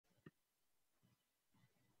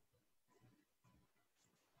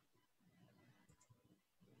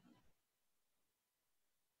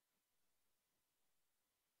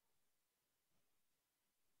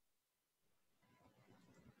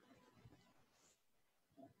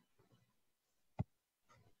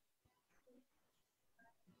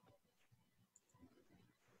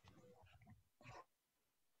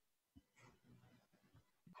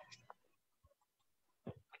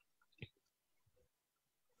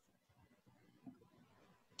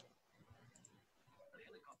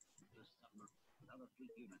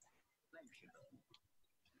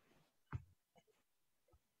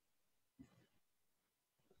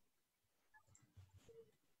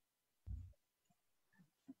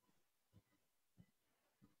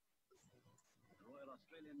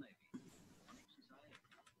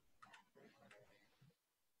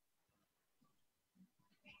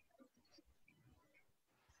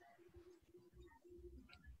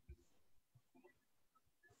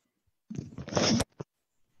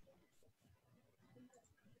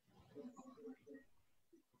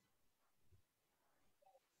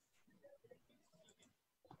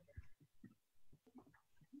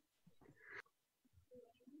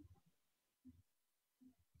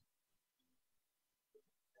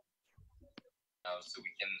So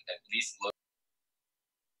we can at least look.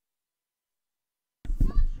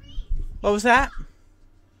 What was that?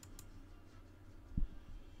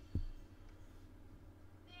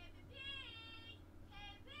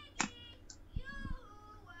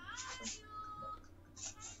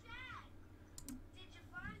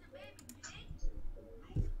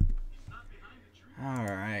 All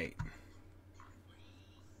right.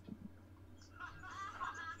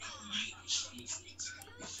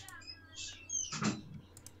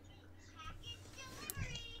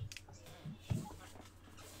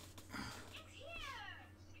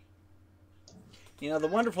 You know, the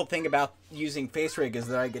wonderful thing about using FaceRig is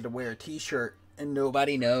that I get to wear a t-shirt and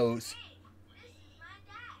nobody knows.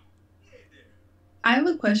 I have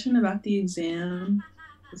a question about the exam.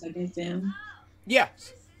 The second exam. Yeah.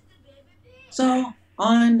 So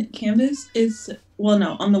on Canvas,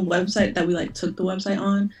 on the website that we took the website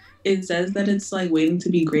on, it says that it's waiting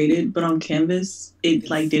to be graded, but on Canvas it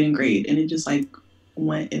didn't grade and it just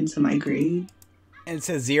went into my grade. And it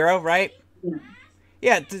says 0, right?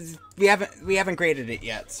 Yeah. Yeah, we haven't graded it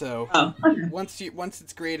yet, so okay. once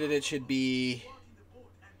it's graded, it should be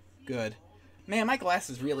good. Man, my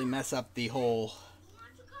glasses really mess up the whole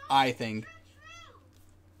eye thing.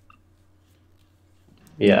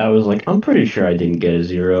 Yeah, I was like, I'm pretty sure I didn't get a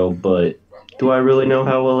 0, but do I really know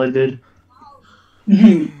how well I did?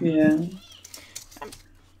 Yeah.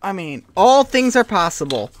 I mean, all things are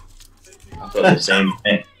possible. I thought the same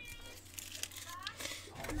thing.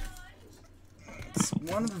 It's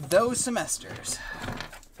one of those semesters.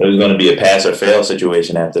 It was going to be a pass or fail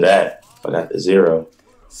situation after that. I got the 0.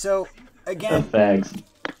 So, again... Thanks.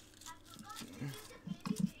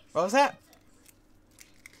 What was that?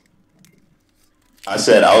 I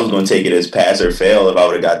said I was going to take it as pass or fail if I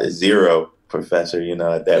would have got the 0, Professor. You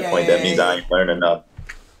know, at that point, that means I ain't learned enough.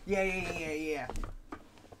 Yeah.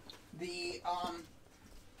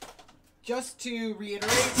 Just to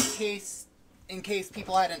reiterate, in case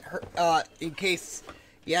people hadn't heard, in case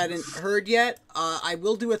you hadn't heard yet, I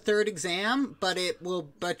will do a third exam, but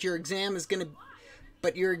your exam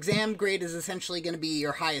grade is essentially going to be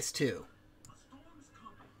your highest 2.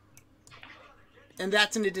 And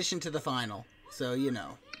that's in addition to the final. So, you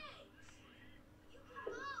know.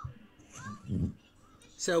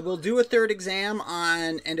 So we'll do a third exam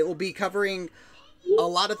and it will be covering a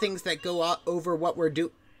lot of things that go over what we're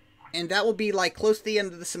doing. And that will be close to the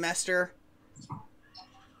end of the semester.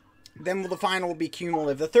 Then the final will be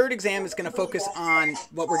cumulative. The third exam is going to focus on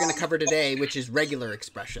what we're going to cover today, which is regular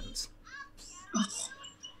expressions.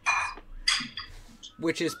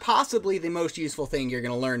 Which is possibly the most useful thing you're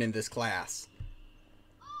going to learn in this class.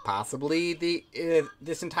 Possibly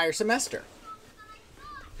this entire semester.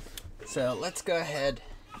 So let's go ahead.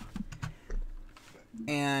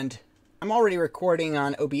 And I'm already recording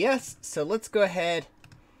on OBS, so let's go ahead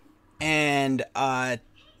and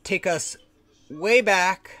take us way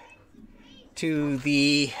back to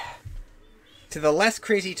the less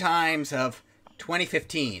crazy times of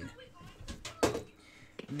 2015.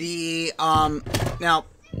 Now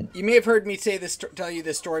you may have heard me tell you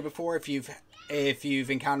this story before if you've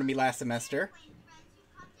encountered me last semester.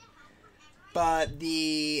 But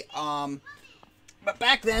but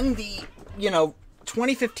back then the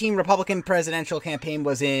 2015 Republican presidential campaign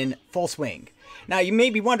was in full swing. Now you may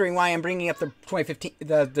be wondering why I'm bringing up the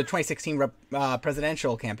 2016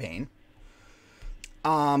 presidential campaign.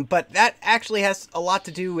 But that actually has a lot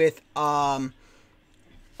to do with our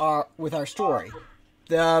story.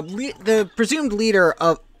 The presumed leader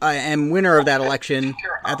of and winner of that election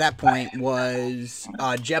at that point was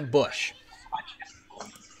Jeb Bush.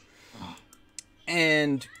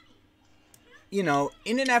 And, in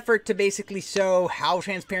an effort to basically show how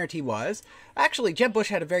transparent he was, actually, Jeb Bush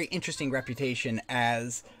had a very interesting reputation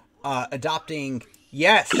as adopting...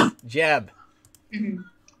 Yes, Jeb.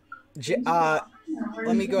 Let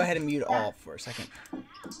me go ahead and mute all for a second.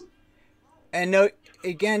 And note,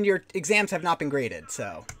 again, your exams have not been graded,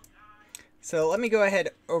 so... So let me go ahead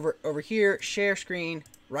over here, share screen,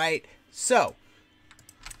 right? So,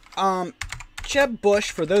 Jeb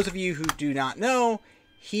Bush, for those of you who do not know,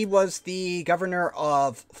 he was the governor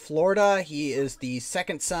of Florida. He is the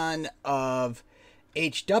second son of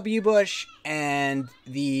H.W. Bush and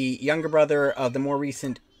the younger brother of the more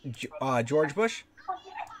recent George Bush.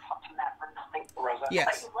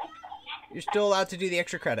 Yes. You're still allowed to do the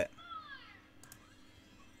extra credit.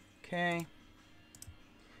 Okay.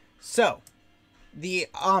 So,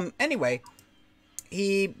 anyway,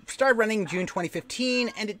 he started running June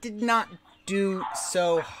 2015, and it did not do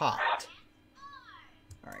so hot.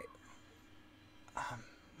 All right.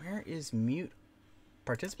 Where is mute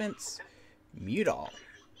participants? Mute all.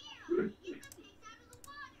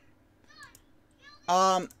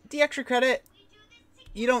 The extra credit,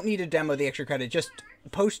 you don't need to demo the extra credit. Just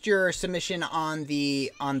post your submission on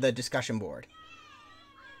the discussion board.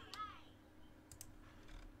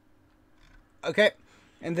 Okay,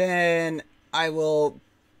 and then I will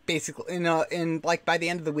basically by the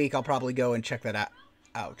end of the week I'll probably go and check that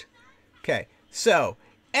out. Okay, so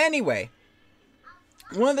anyway,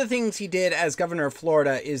 one of the things he did as governor of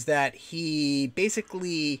Florida is that he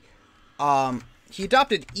basically he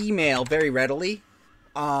adopted email very readily.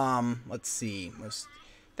 Let's see,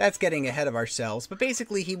 that's getting ahead of ourselves, but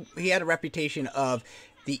basically he had a reputation of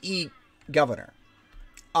the e-governor.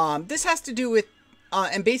 This has to do with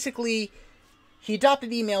and basically he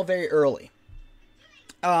adopted email very early.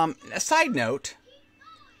 A side note,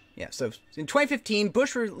 yeah, so in 2015,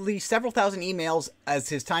 Bush released several thousand emails as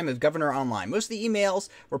his time as governor online. Most of the emails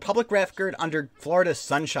were public record under Florida's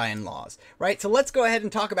sunshine laws, right? So let's go ahead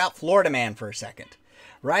and talk about Florida Man for a second,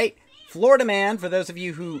 right? Florida Man, for those of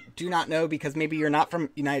you who do not know, because maybe you're not from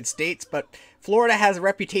the United States, but Florida has a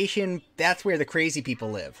reputation, that's where the crazy people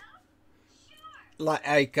live.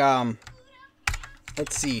 Like,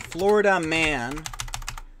 let's see, Florida Man.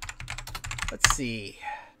 Let's see.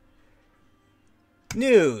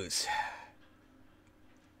 News.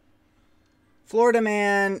 Florida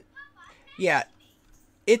Man. Yeah,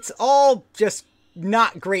 it's all just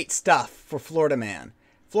not great stuff for Florida Man.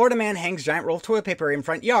 Florida Man hangs giant roll of toilet paper in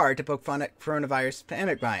front yard to poke fun at coronavirus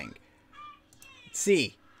panic buying. Let's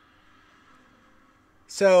see.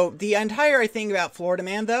 So the entire thing about Florida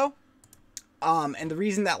Man, though, and the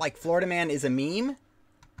reason that like Florida Man is a meme,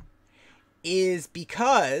 is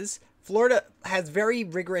because Florida has very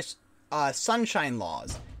rigorous sunshine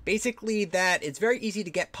laws. Basically, that it's very easy to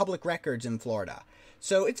get public records in Florida.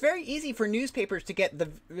 So it's very easy for newspapers to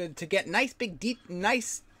get nice big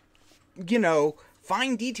nice, you know,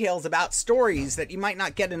 fine details about stories that you might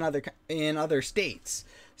not get in other states.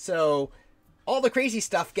 So all the crazy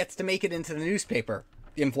stuff gets to make it into the newspaper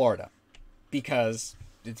in Florida because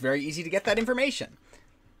it's very easy to get that information.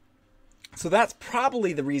 So that's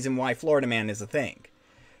probably the reason why Florida Man is a thing.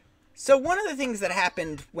 So one of the things that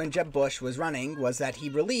happened when Jeb Bush was running was that he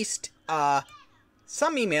released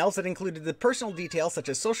some emails that included the personal details such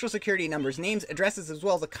as social security numbers, names, addresses, as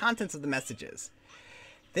well as the contents of the messages.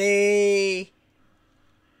 They,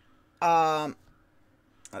 let's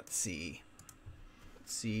see,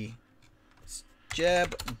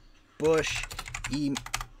 Jeb Bush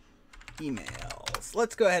emails.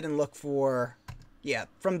 Let's go ahead and look for, yeah,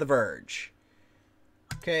 from The Verge.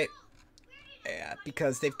 Okay. Yeah,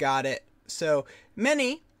 because they've got it. So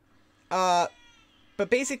many, but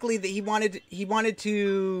basically that he wanted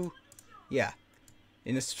to, yeah.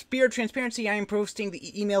 In the spirit of transparency, I am posting the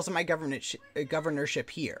emails of my governorship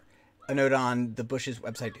here. A note on the Bush's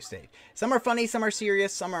website to state. Some are funny, some are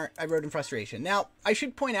serious, some are I wrote in frustration. Now, I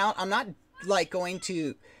should point out, I'm not like going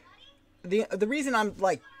to the reason I'm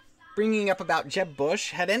like bringing up about Jeb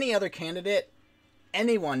Bush. Had any other candidate,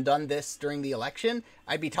 anyone done this during the election,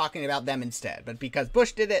 I'd be talking about them instead. But because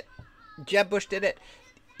Bush did it, Jeb Bush did it,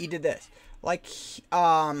 he did this. Like,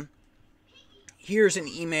 here's an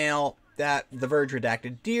email that The Verge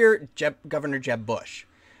redacted. Dear Governor Jeb Bush,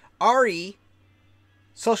 RE,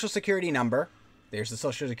 Social Security number. There's the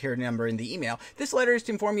Social Security number in the email. This letter is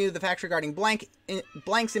to inform you of the facts regarding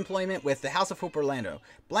Blank's employment with the House of Hope Orlando.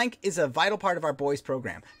 Blank is a vital part of our boys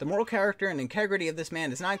program. The moral character and integrity of this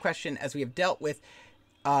man is not in question as we have dealt with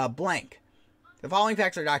Blank. The following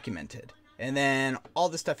facts are documented. And then all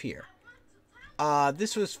this stuff here.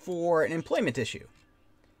 This was for an employment issue.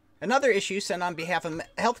 Another issue sent on behalf of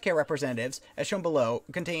healthcare representatives, as shown below,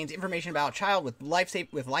 contains information about a child with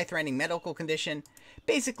life-threatening medical condition.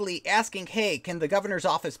 Basically asking, hey, can the governor's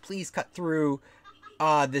office please cut through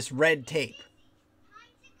this red tape?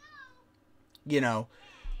 You know,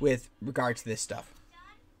 with regard to this stuff.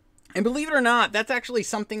 And believe it or not, that's actually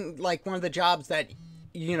something like one of the jobs that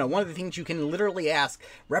one of the things you can literally ask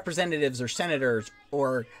representatives or senators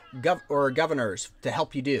or governors to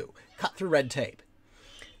help you do. Cut through red tape.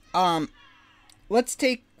 Let's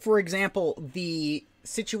take, for example, the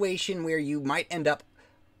situation where you might end up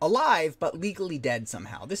alive but legally dead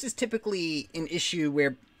somehow. This is typically an issue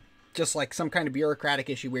where, just like some kind of bureaucratic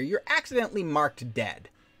issue, where you're accidentally marked dead.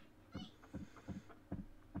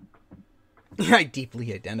 I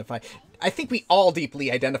deeply identify. I think we all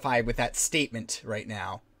deeply identify with that statement right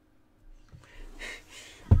now.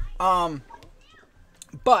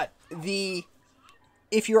 But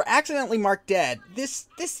if you're accidentally marked dead, this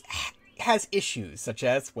has issues such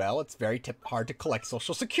as, well, it's very hard to collect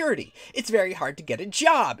Social Security. It's very hard to get a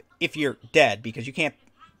job if you're dead, because you can't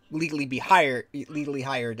legally hire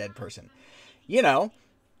a dead person. You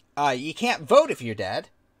can't vote if you're dead.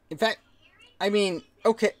 In fact,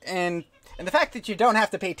 okay, and the fact that you don't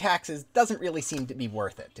have to pay taxes doesn't really seem to be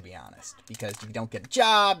worth it, to be honest, because you don't get a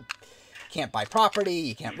job, can't buy property,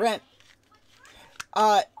 you can't rent.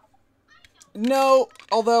 No,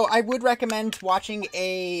 although I would recommend watching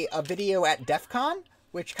a video at DEF CON,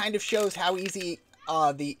 which kind of shows how easy,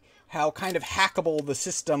 how kind of hackable the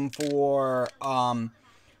system for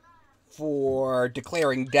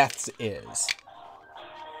declaring deaths is.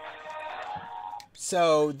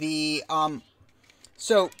 So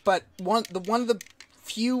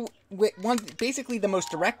basically the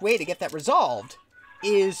most direct way to get that resolved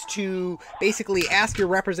is to basically ask your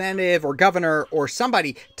representative or governor or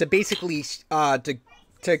somebody to basically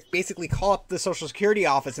call up the Social Security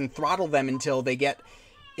office and throttle them until they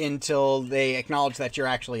acknowledge that you're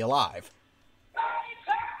actually alive.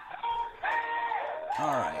 All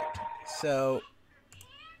right, so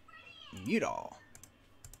mute all.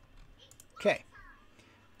 Okay,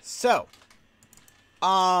 so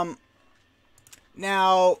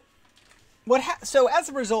now. So as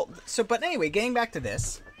a result, but anyway, getting back to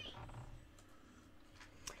this,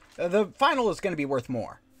 the final is going to be worth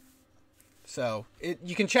more. So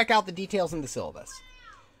you can check out the details in the syllabus.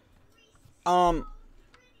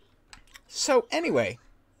 So anyway,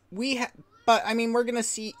 we're going to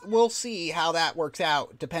see, we'll see how that works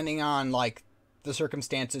out depending on like the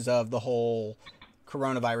circumstances of the whole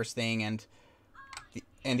coronavirus thing and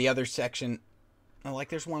the other section. Like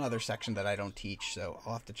there's one other section that I don't teach, so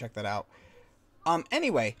I'll have to check that out.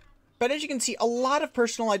 Anyway, but as you can see, a lot of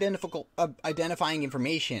personal identifying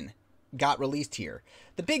information got released here.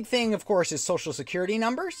 The big thing, of course, is Social Security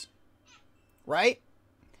numbers, right?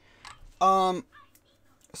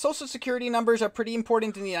 Social Security numbers are pretty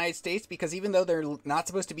important in the United States because even though they're not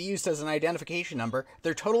supposed to be used as an identification number,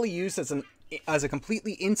 they're totally used as a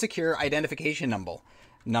completely insecure identification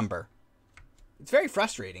number. It's very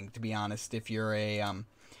frustrating, to be honest, if you're it's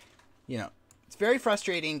very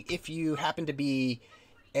frustrating if you happen to be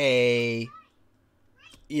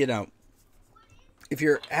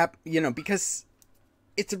because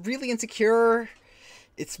it's really insecure.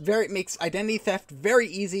 It makes identity theft very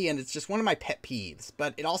easy, and it's just one of my pet peeves.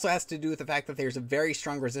 But it also has to do with the fact that there's a very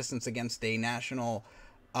strong resistance against a national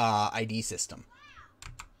ID system.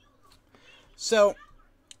 So,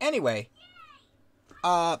 anyway,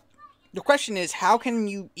 the question is, how can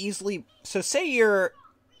you easily... So say you're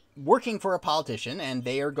working for a politician and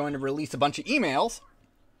they are going to release a bunch of emails.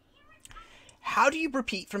 How do you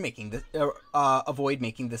repeat from avoid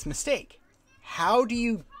making this mistake? How do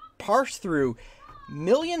you parse through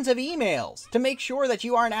millions of emails to make sure that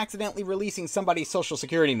you aren't accidentally releasing somebody's Social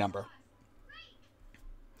Security number?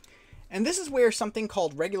 And this is where something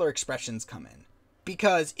called regular expressions come in.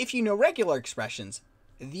 Because if you know regular expressions,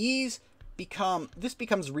 this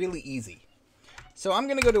becomes really easy. So I'm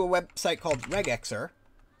going to go to a website called Regexer.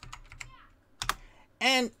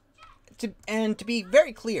 And to be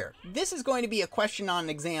very clear, this is going to be a question on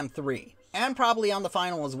exam 3, and probably on the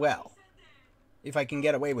final as well, if I can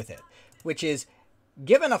get away with it, which is,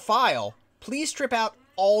 given a file, please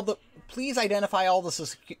identify all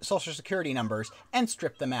the Social Security numbers and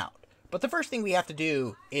strip them out. But the first thing we have to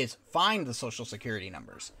do is find the Social Security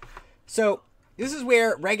numbers. So this is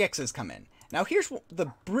where regexes come in. Now here's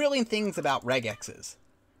the brilliant things about regexes,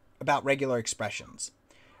 about regular expressions.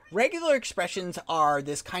 Regular expressions are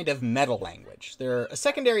this kind of meta language. They're a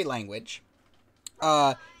secondary language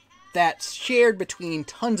that's shared between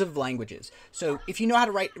tons of languages. So if you know how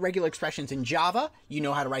to write regular expressions in Java, you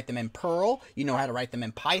know how to write them in Perl, you know how to write them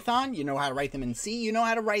in Python, you know how to write them in C, you know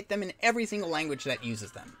how to write them in every single language that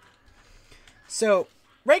uses them. So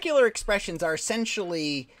regular expressions are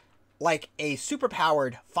essentially like a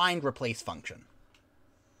superpowered find replace function.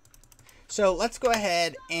 So let's go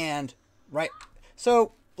ahead and write.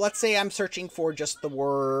 So let's say I'm searching for just the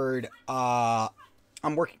word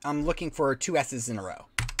I'm looking for two S's in a row.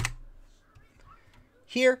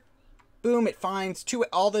 Here, boom, it finds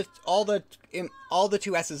all the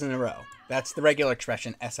two S's in a row. That's the regular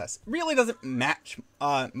expression SS. Really doesn't match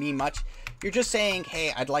me much. You're just saying,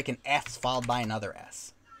 hey, I'd like an S followed by another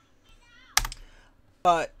S.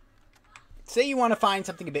 But say you want to find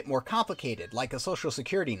something a bit more complicated, like a social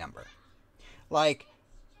security number. Like,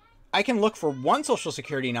 I can look for one social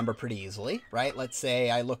security number pretty easily, right? Let's say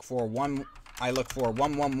I look for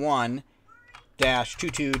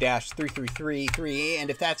 111-22-3333, and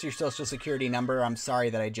if that's your social security number, I'm sorry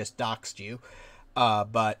that I just doxed you.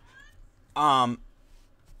 But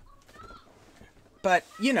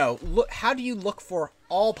you know, how do you look for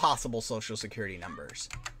all possible social security numbers?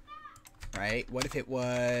 Right? What if it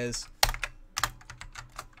was...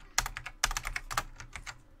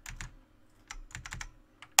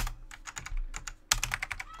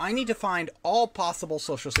 I need to find all possible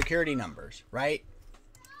social security numbers, right?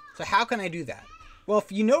 So how can I do that? Well,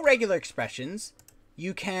 if you know regular expressions,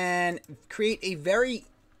 you can create a very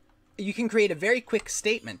quick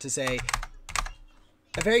statement to say,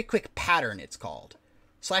 a very quick pattern it's called.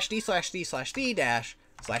 /d/d/d dash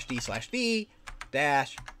 /d/d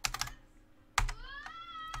dash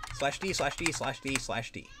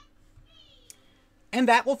 /d/d/d/d. And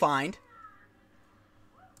that will find,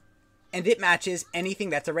 and it matches anything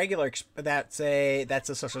that's a regular that's in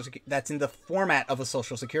the format of a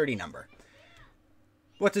social security number.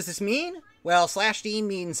 What does this mean? Well, /d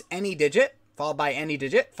means any digit, followed by any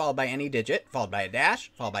digit, followed by any digit, followed by a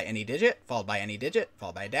dash, followed by any digit, followed by any digit,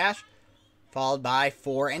 followed by a dash, followed by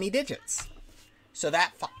 4 any digits. So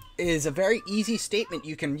that is a very easy statement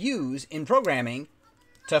you can use in programming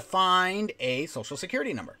to find a social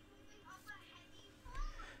security number.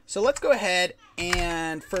 So let's go ahead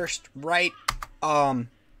and first write,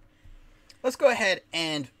 let's go ahead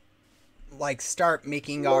and like start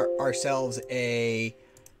making ourselves a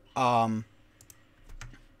file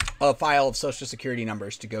of social security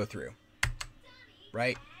numbers to go through,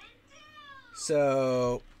 right?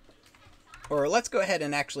 So, or let's go ahead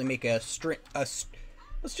and actually make a string, let's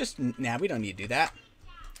just, we don't need to do that.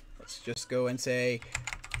 Let's just go and say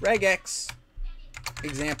regex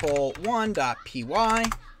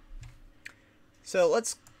example1.py. So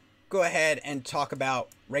let's go ahead and talk about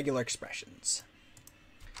regular expressions,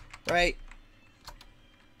 right?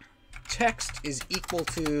 Text is equal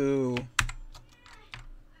to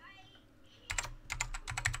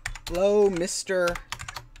hello, Mr.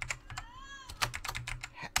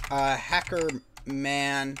 Hacker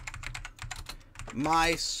Man.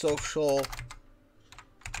 My social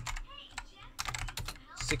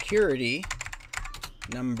security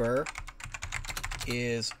number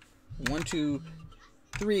is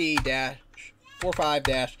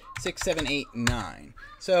 123-45-6789.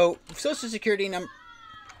 So social security number,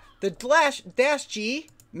 the dash G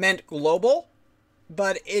meant global,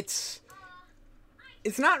 but it's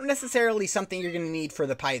not necessarily something you're going to need for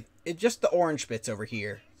the Python. It's just the orange bits over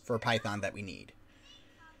here for Python that we need.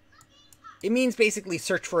 It means basically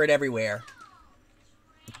search for it everywhere.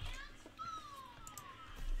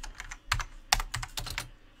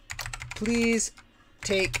 Please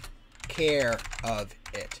take care of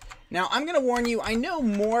it. Now, I'm going to warn you, I know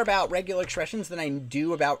more about regular expressions than I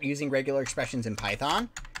do about using regular expressions in Python,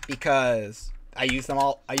 because I use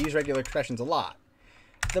regular expressions a lot.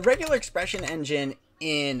 The regular expression engine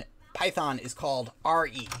in Python is called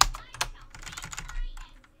RE.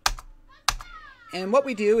 And what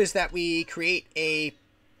we do is that we create a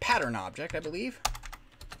pattern object, I believe.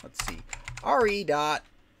 Let's see. re.compile.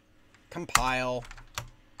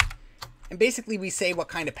 And basically we say what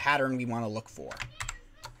kind of pattern we want to look for.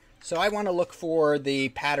 So I want to look for the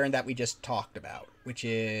pattern that we just talked about, which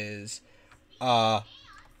is, and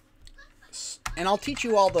I'll teach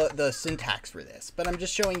you all the syntax for this, but I'm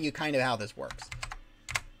just showing you kind of how this works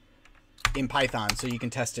in Python so you can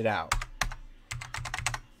test it out.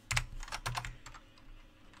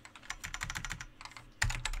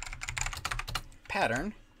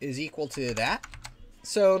 Pattern is equal to that.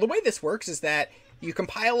 So the way this works is that you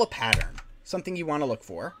compile a pattern, something you want to look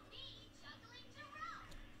for.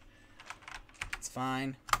 It's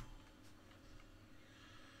fine.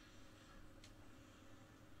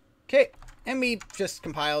 Okay, and we just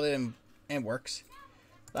compiled it and it works.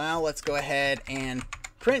 Now let's go ahead and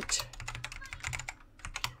print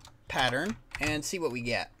pattern and see what we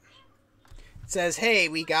get. It says, hey,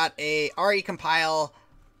 we got a re compile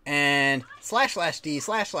and //d//d/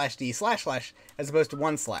 as opposed to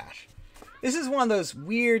 1/. This is one of those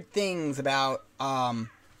weird things about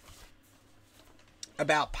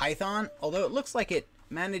Python, although it looks like it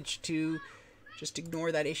managed to just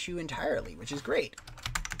ignore that issue entirely, which is great.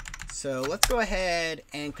 So let's go ahead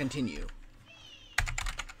and continue.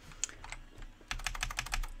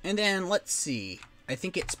 And then let's see. I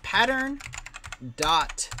think it's pattern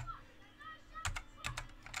dot.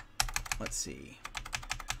 Let's see.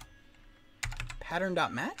 Pattern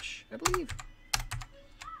dot match, I believe.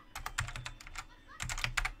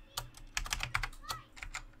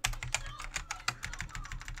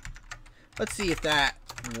 Let's see if that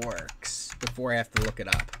works before I have to look it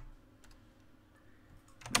up.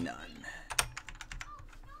 None.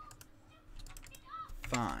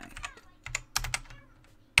 Fine.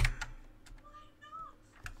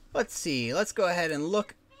 Let's see. Let's go ahead and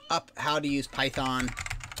look up how to use Python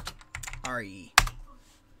RE.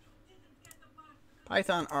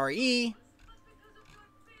 Python RE.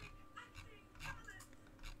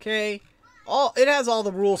 Okay. It has all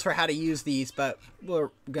the rules for how to use these, but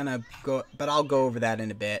I'll go over that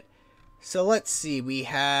in a bit. So let's see. We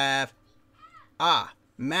have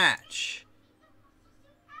match.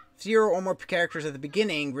 0 or more characters at the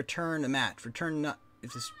beginning, return a match. Return not.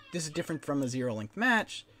 This is different from a 0 length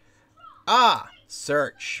match.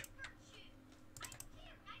 Search.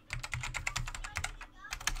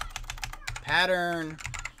 Pattern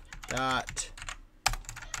dot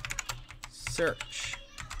search.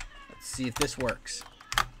 Let's see if this works.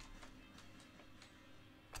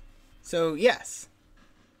 So yes.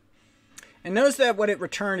 And notice that what it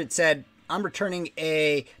returned, it said, I'm returning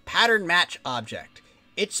a pattern match object.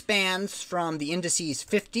 It spans from the indices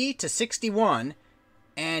 50 to 61,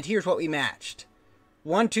 and here's what we matched.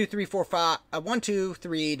 1, 2, 3, 4, 5, 1, 2,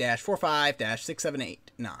 3, dash 4, 5, dash 6, 7,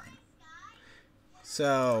 8, 9.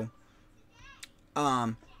 So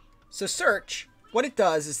search, what it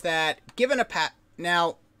does is that given a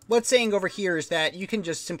now what's saying over here is that you can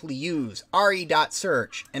just simply use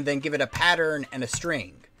re.search and then give it a pattern and a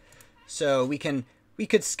string. So we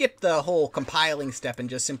could skip the whole compiling step and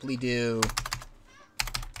just simply do,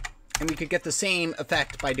 and we could get the same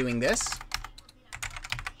effect by doing this.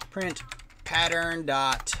 Print pattern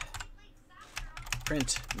dot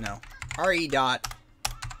print re dot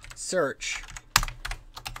search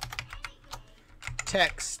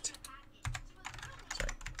text,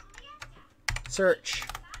 search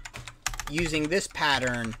using this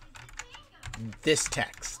pattern, this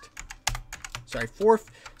text.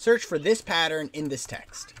 Search for this pattern in this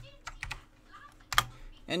text.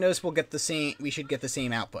 And notice we'll get the same, we should get the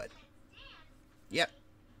same output. Yep.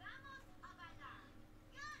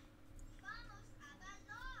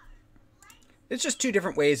 It's just two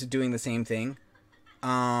different ways of doing the same thing.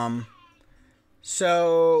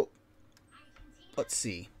 So let's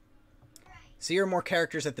see. 0 or more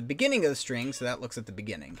characters at the beginning of the string, so that looks at the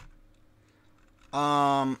beginning.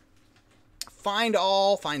 Find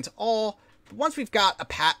all finds all. But once we've got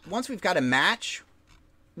a match,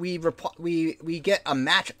 we get a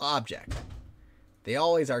match object. They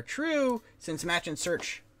always are true. Since match and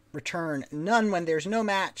search return none when there's no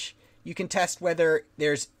match, you can test whether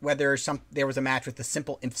there was a match with the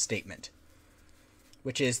simple if statement,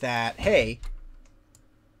 which is that, hey,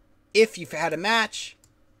 if you've had a match,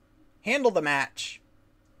 handle the match,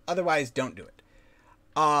 otherwise don't do it.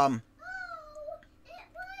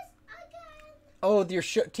 Oh, your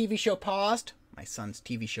TV show paused? My son's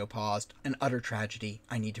TV show paused. An utter tragedy.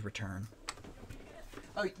 I need to return.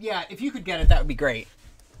 Oh, yeah, if you could get it, that would be great.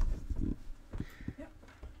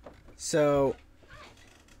 So,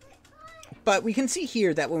 but we can see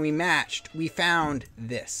here that when we matched, we found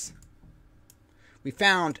this. We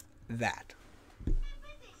found that.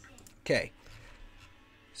 Okay.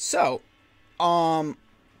 So, let's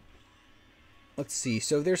see.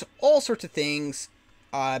 So there's all sorts of things.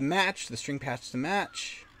 Match, the string patch to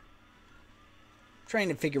match. I'm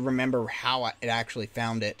trying to remember how it actually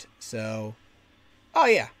found it. So, oh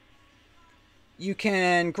yeah. You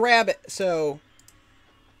can grab it. So,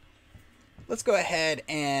 let's go ahead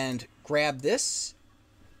and grab this.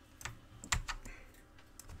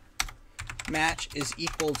 Match is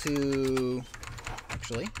equal to,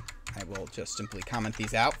 actually, I will just simply comment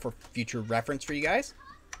these out for future reference for you guys.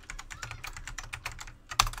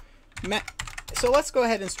 So let's go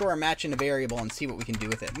ahead and store a match in a variable and see what we can do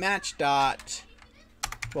with it. Match dot,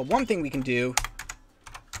 well, one thing we can do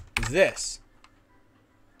is this.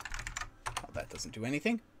 Oh, that doesn't do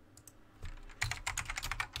anything.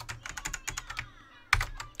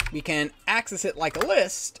 We can access it like a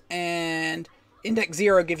list, and index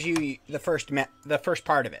 0 gives you the first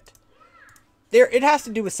part of it. It has to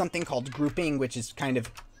do with something called grouping, which is kind of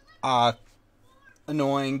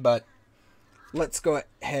annoying, but let's go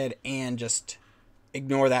ahead and just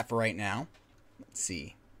ignore that for right now. Let's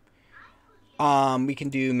see. We can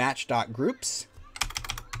do match.groups.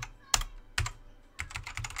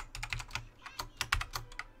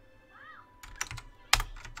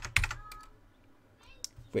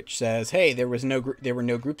 which says, hey, there were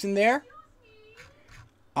no groups in there.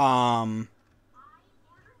 Let's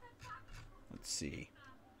see.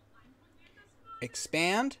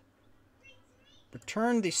 Expand.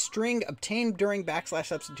 Return the string obtained during /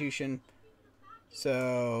 substitution.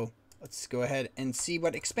 So let's go ahead and see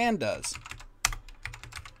what expand does.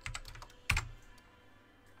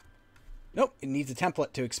 Nope, it needs a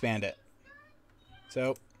template to expand it.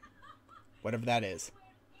 So, whatever that is.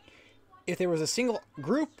 If there was a single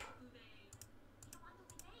group,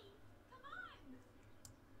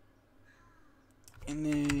 and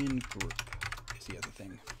then group is the other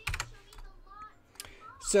thing.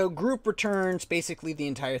 So group returns basically the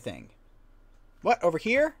entire thing. What, over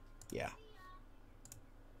here? Yeah.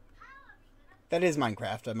 That is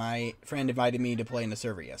Minecraft. My friend invited me to play in a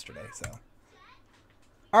server yesterday, so.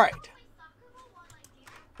 Alright.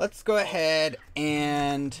 Let's go ahead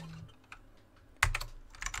and...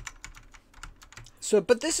 So,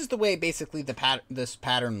 but this is the way basically this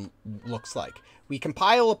pattern looks like. We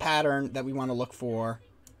compile a pattern that we want to look for.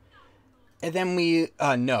 And then we...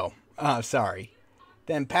 sorry.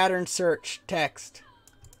 Then pattern search text.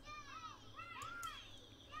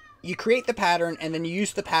 You create the pattern, and then you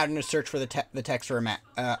use the pattern to search for the text for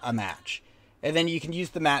a match. And then you can use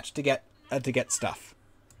the match to get stuff.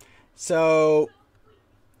 So...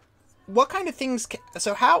 What kind of things...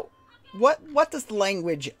 What does the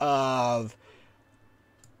language of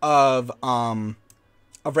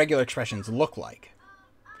regular expressions look like?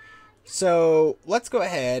 So let's go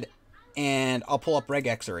ahead and I'll pull up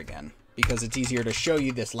Regexer again because it's easier to show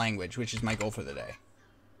you this language, which is my goal for the day.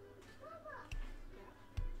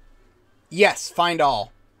 Yes, find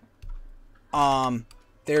all.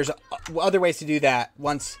 There's other ways to do that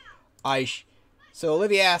once so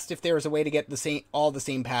Olivia asked if there was a way to get all the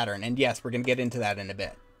same pattern, and yes, we're going to get into that in a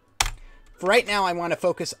bit. For right now, I want to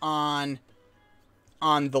focus on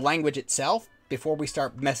the language itself before we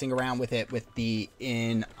start messing around with it more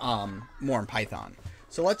in Python.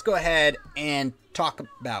 So let's go ahead and talk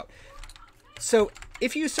about. So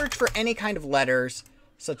if you search for any kind of letters,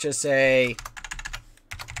 such as say,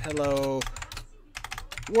 hello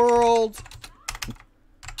world,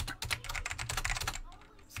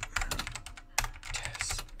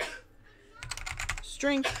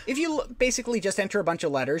 string, if you basically just enter a bunch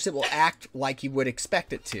of letters, it will act like you would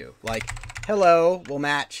expect it to. Like, hello will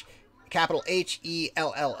match capital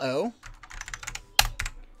HELLO.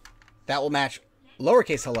 That will match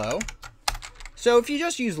lowercase hello. So if you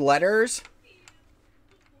just use letters,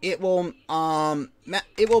 it will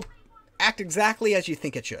act exactly as you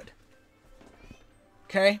think it should.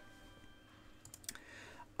 Okay?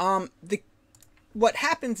 What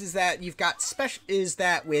happens is that you've got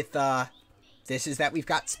we've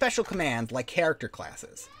got special commands like character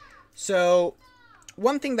classes. So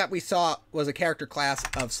one thing that we saw was a character class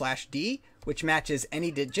of /d, which matches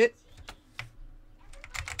any digit.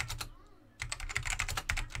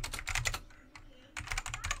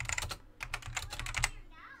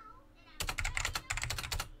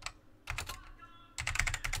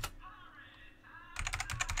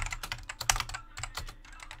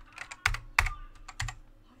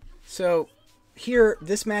 So here,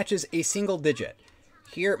 this matches a single digit.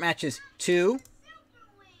 Here it matches 2,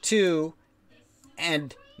 2,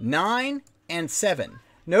 and 9, and 7.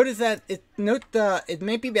 Notice that it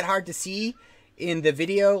may be a bit hard to see in the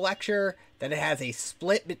video lecture that it has a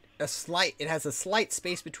slight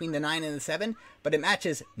space between the 9 and the 7, but it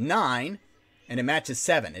matches 9 and it matches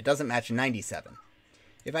 7. It doesn't match 97.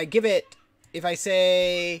 If I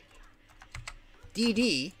say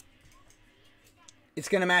DD, it's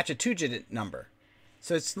going to match a 2-digit number.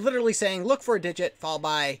 So it's literally saying, look for a digit followed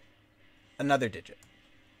by another digit.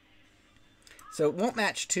 So it won't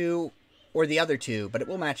match 2 or the other 2, but it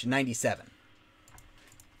will match 97.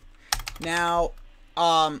 Now,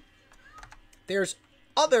 there's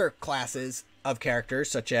other classes of characters,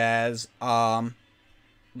 such as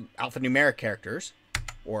alphanumeric characters,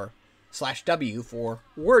 or /W for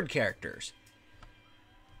word characters.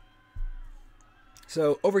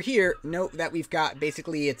 So over here, note that we've got,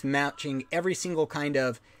 basically it's matching every single kind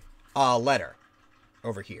of letter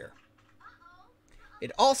over here.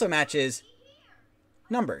 It also matches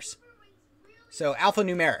numbers. So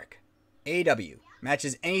alphanumeric, AW,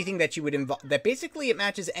 matches anything that you would basically it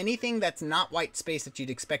matches anything that's not white space that you'd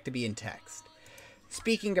expect to be in text.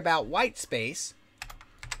 Speaking about white space,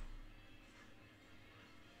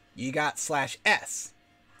 you got /S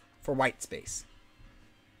for white space.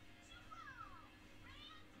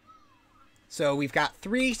 So we've got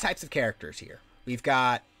 3 types of characters here. We've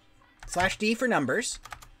got /D for numbers,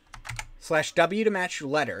 /W to match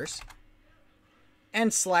letters,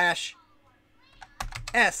 and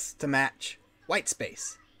S to match white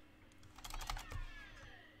space.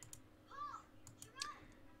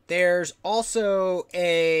 There's also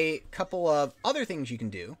a couple of other things you can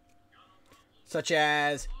do, such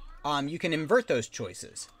as you can invert those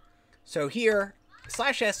choices. So here,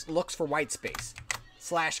 /S looks for white space.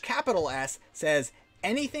 /S says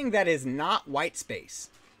anything that is not white space.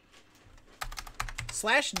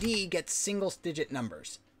 /D gets single-digit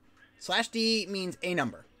numbers. /D means a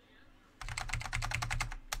number.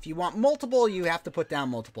 If you want multiple, you have to put down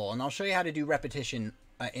multiple. And I'll show you how to do repetition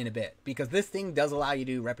in a bit, because this thing does allow you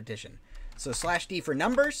to do repetition. So /D for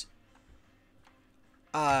numbers.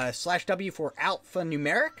 /W for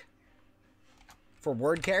alphanumeric, for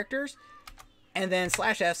word characters. And then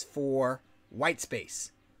 /S for white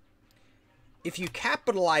space. If you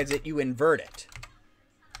capitalize it, you invert it.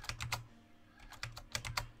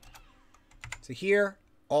 So here,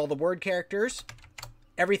 all the word characters,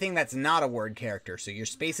 everything that's not a word character, so your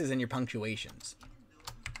spaces and your punctuations,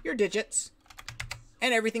 your digits,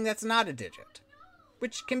 and everything that's not a digit,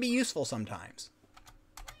 which can be useful sometimes.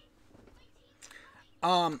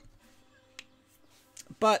 But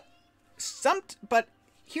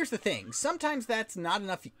here's the thing. Sometimes that's not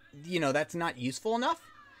enough, that's not useful enough.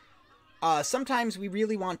 Sometimes we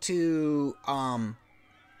really want to,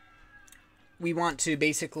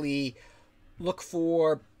 basically look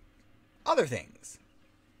for other things.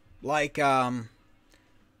 Like, let's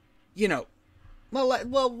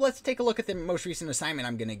take a look at the most recent assignment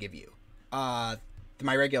I'm going to give you. My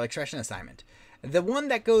regular expression assignment. The one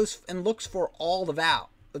that goes and looks for all the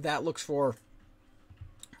that looks for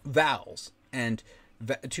vowels and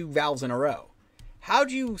two vowels in a row. How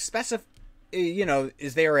do you specify,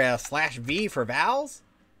 is there a /V for vowels?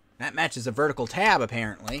 That matches a vertical tab,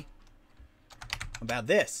 apparently. How about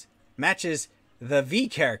this? Matches the V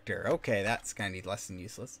character. Okay, that's kind of less than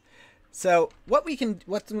useless. So, what's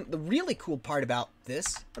the really cool part about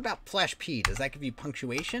this? What about /P? Does that give you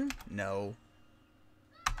punctuation? No.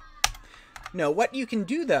 No, what you can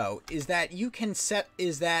do, though, is that you can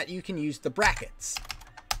use the brackets.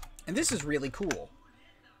 And this is really cool.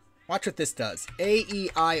 Watch what this does.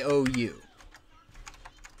 A-E-I-O-U.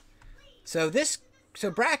 So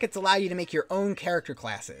brackets allow you to make your own character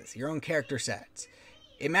classes, your own character sets.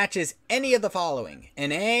 It matches any of the following: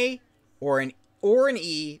 an A, or an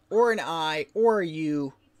E, or an I, or a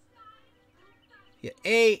U. Yeah,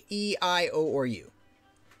 A, E, I, O, or U.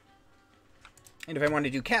 And if I want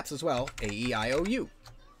to do caps as well, A, E, I, O, U.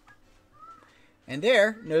 And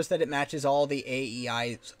there, notice that it matches all the A, E,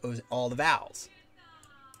 I, all the vowels.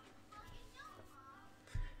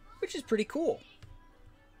 Which is pretty cool.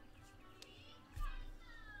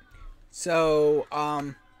 So,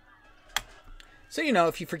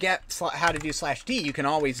 if you forget how to do /D, you can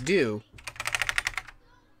always do,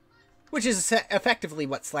 which is effectively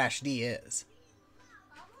what /D is.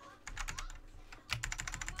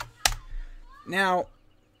 Now,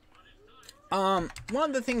 one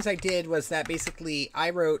of the things I did was that basically I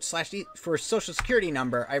wrote /D for social security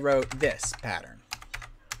number. I wrote this pattern,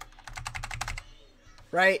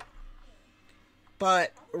 right?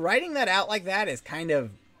 But writing that out like that is kind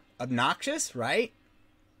of obnoxious, right?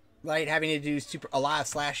 Like having to do a lot of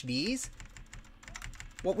 /Ds.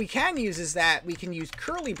 What we can use is that we can use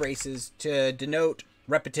curly braces to denote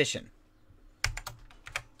repetition.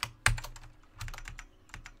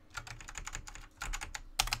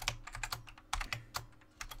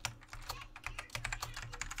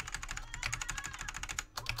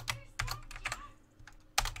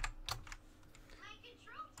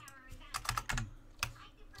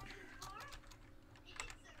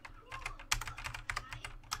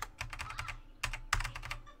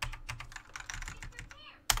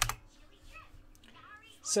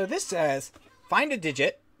 So this says, find a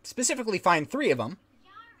digit, specifically find 3 of them,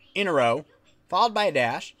 in a row, followed by a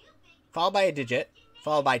dash, followed by a digit,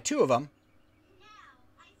 followed by 2 of them.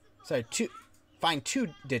 So find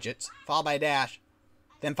 2 digits, followed by a dash,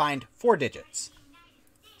 then find 4 digits.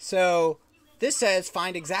 So this says,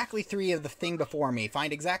 find exactly 3 of the thing before me,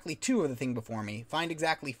 find exactly 2 of the thing before me, find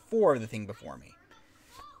exactly 4 of the thing before me.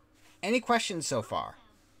 Any questions so far?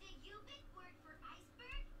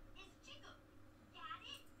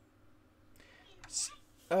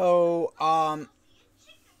 So,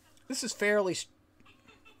 this is fairly...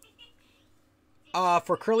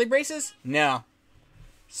 for curly braces? No.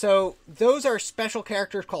 So, those are special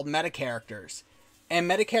characters called meta characters. And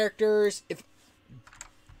meta characters,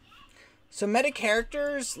 meta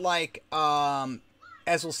characters, like,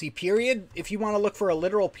 as we'll see, period, if you want to look for a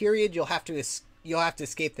literal period, you'll have to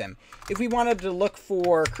escape them. If we wanted to look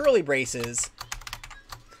for curly braces,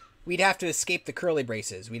 we'd have to escape the curly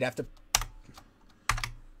braces. We'd have to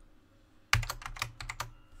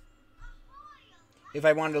If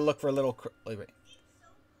I wanted to look for a little... Wait.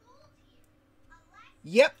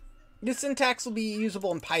 Yep. This syntax will be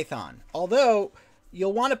usable in Python. Although,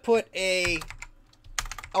 you'll want to put a...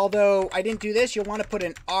 Although I didn't do this, you'll want to put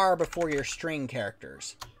an R before your string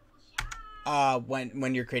characters.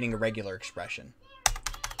 When you're creating a regular expression.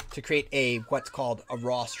 To create what's called a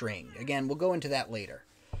raw string. Again, we'll go into that later.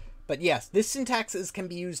 But yes, this syntax can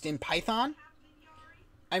be used in Python.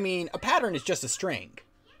 I mean, a pattern is just a string.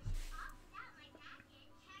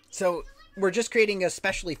 So we're just creating a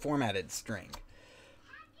specially formatted string.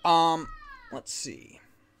 Let's see.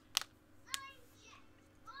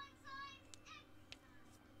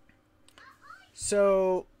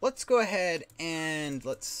 So let's go ahead and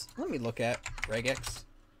let me look at regex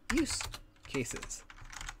use cases.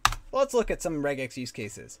 Let's look at some regex use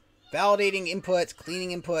cases. Validating inputs,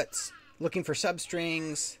 cleaning inputs, looking for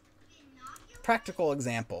substrings, practical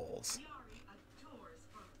examples.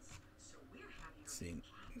 Let's see.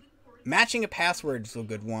 Matching a password is a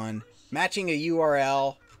good one. Matching a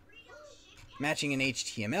URL. Matching an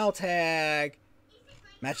HTML tag.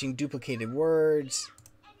 Matching duplicated words.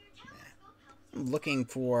 I'm looking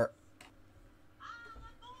for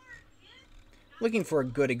a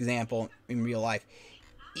good example in real life.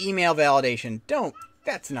 Email validation.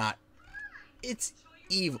 That's not. It's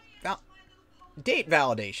evil. Date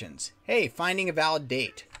validations. Hey, finding a valid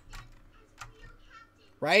date.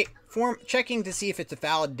 Right? Checking to see if it's a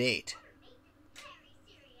valid date.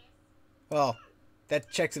 Well, that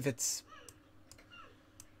checks if it's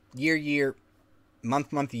year,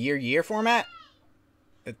 month, year format.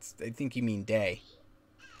 I think you mean day.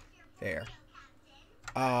 There.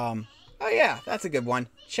 Oh yeah, that's a good one.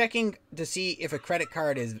 Checking to see if a credit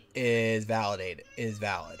card is valid.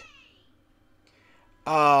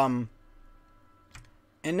 And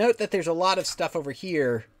note that there's a lot of stuff over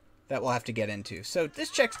here that we'll have to get into. So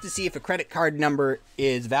this checks to see if a credit card number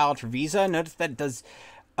is valid for Visa. Notice that it does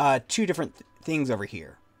two different things over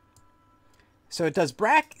here. So it does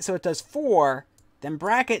 4, then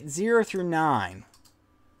bracket 0 through 9.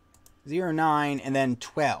 0, 9, and then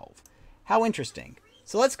 12. How interesting.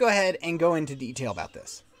 So let's go ahead and go into detail about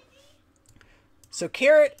this. So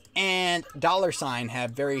caret and $sign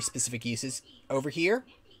have very specific uses over here,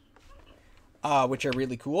 which are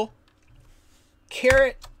really cool.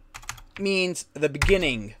 Caret means the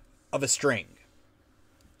beginning of a string.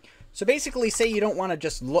 So basically, say you don't want to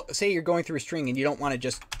just look, say you're going through a string and you don't want to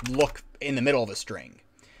just look in the middle of a string.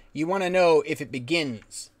 You want to know if it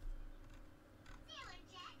begins.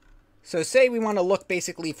 So say we want to look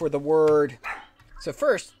basically for the word. So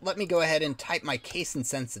first, let me go ahead and type my case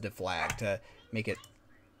insensitive flag to make it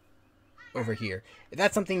over here.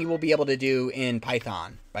 That's something you will be able to do in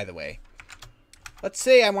Python, by the way. Let's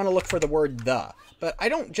say I want to look for the word the, but I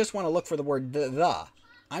don't just want to look for the word the.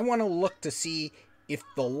 I want to look to see if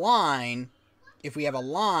if we have a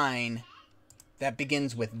line that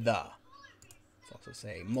begins with the. Let's also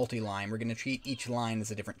say multi-line. We're going to treat each line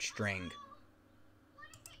as a different string.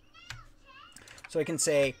 So I can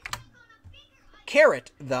say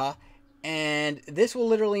caret the, and this will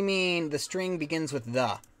literally mean the string begins with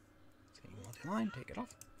the. Multi-line, take it off.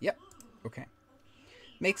 Yep. Okay.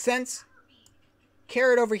 Makes sense?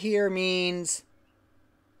 Caret over here means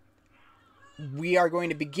we are going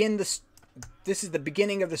to begin this is the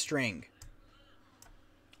beginning of the string,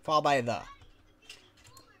 followed by the.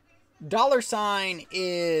 $sign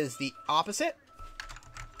is the opposite.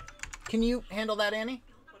 Can you handle that, Annie?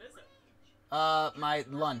 What is it? My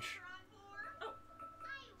lunch. Oh.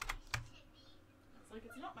 It's like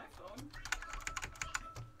it's not my phone.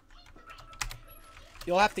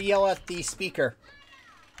 You'll have to yell at the speaker.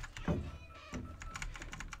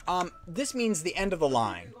 This means the end of the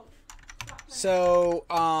line. So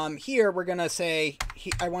here we're gonna say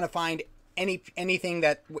I want to find any string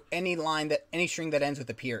that ends with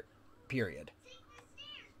a period.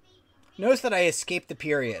 Notice that I escaped the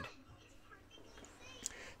period.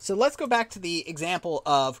 So let's go back to the example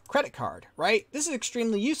of credit card, right? This is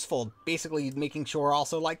extremely useful, basically making sure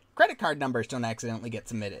also like credit card numbers don't accidentally get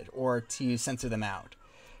submitted or to censor them out,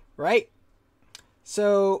 right?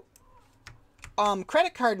 So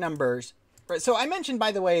credit card numbers. So I mentioned,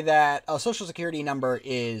 by the way, that a social security number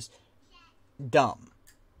is dumb.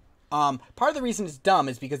 Part of the reason it's dumb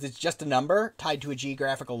is because it's just a number tied to a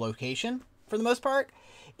geographical location, for the most part.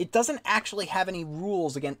 It doesn't actually have any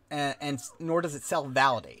rules against, and nor does it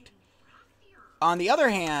self-validate. On the other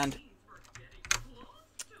hand,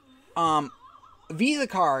 Visa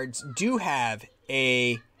cards do have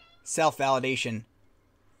a self-validation,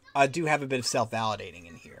 do have a bit of self-validating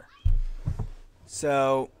in here.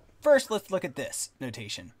 So first, let's look at this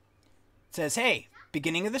notation. It says, hey,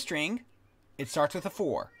 beginning of the string, It starts with a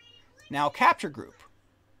 4. Now, capture group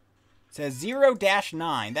says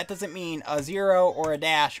 0-9. That doesn't mean a 0 or a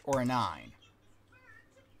dash or a 9.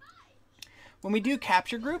 When we do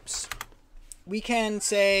capture groups, we can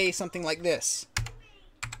say something like this.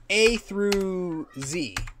 A through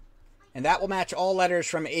Z. And that will match all letters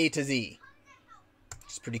from A to Z.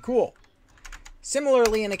 Which is pretty cool.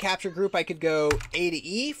 Similarly, in a capture group, I could go A to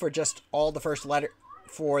E for just all the first letter,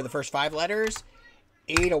 for the first 5 letters.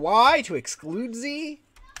 A to Y to exclude Z.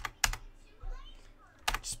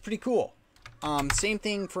 Which is pretty cool. Same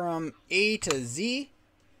thing from A to Z.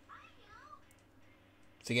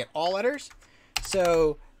 To get all letters.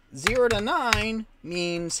 So 0-9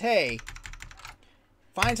 means, hey,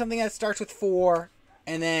 find something that starts with 4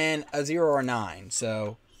 and then a 0 or 9.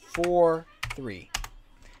 So 4, 3.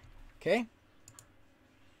 Okay.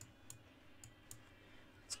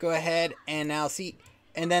 Let's go ahead and now see.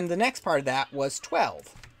 And then the next part of that was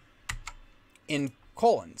 12 in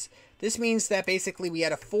colons. This means that basically we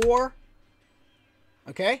had a 4,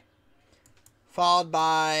 okay, followed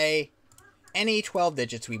by any 12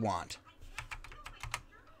 digits we want.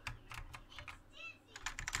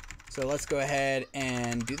 So let's go ahead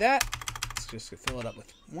and do that. Let's just fill it up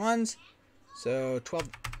with 1s. So 12.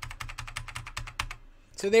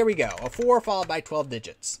 So there we go. A 4 followed by 12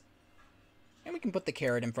 digits. And we can put the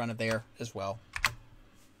caret in front of there as well.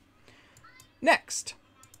 Next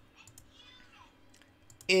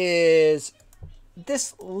is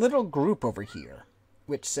this little group over here,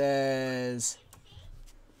 which says,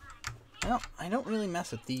 well, I don't really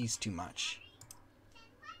mess with these too much.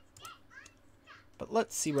 But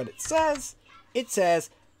let's see what it says. It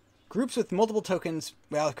says, groups with multiple tokens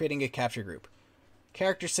while creating a capture group.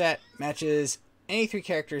 Character set matches any 3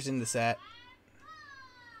 characters in the set.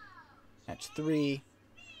 Match 3.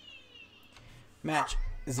 Match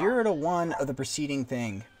 0 to 1 of the preceding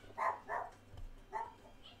thing.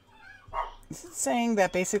 Is it saying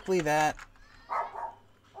that basically that...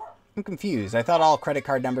 I'm confused. I thought all credit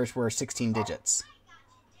card numbers were 16 digits.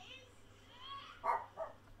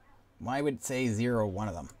 Why would it say 0 one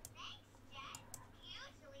of them?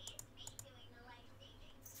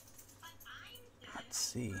 Let's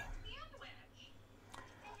see.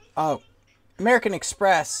 Oh, American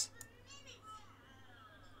Express.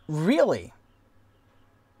 Really?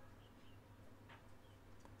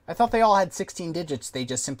 I thought they all had 16 digits. They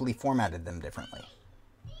just simply formatted them differently.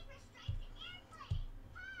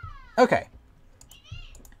 Okay.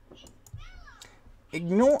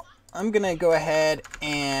 Ignore... I'm going to go ahead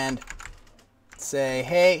and say,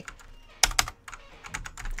 hey.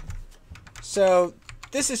 So,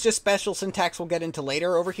 this is just special syntax we'll get into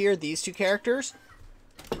later over here, these 2 characters.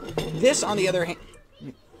 This, on the other hand...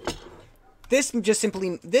 This just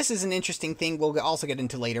simply... This is an interesting thing we'll also get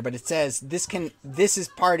into later, but it says this is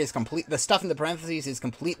part is complete... The stuff in the parentheses is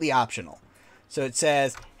completely optional. So it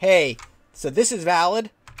says, hey, so this is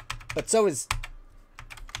valid, but so is...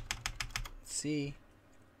 Let's see...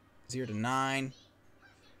 0 to 9,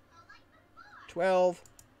 12.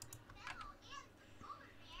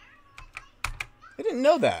 I didn't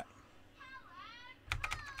know that.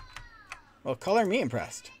 Well, color me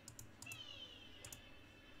impressed.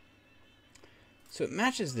 So it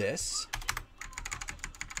matches this.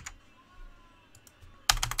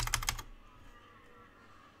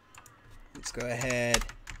 Let's go ahead.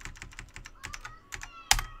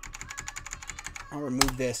 I'll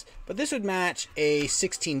remove this, but this would match a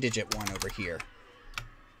 16-digit one over here.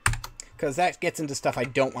 Because that gets into stuff I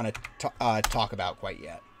don't want to talk about quite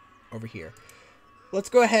yet over here. Let's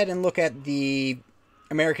go ahead and look at the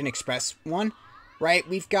American Express one, right?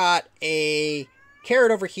 We've got a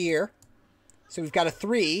caret over here. So we've got a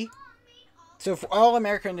 3. So for all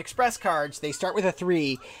American Express cards, they start with a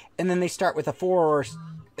 3, and then they start with a 4,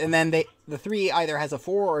 and then the 3 either has a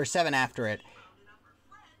 4 or a 7 after it.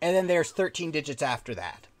 And then there's 13 digits after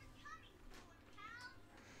that.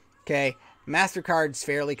 Okay, MasterCard's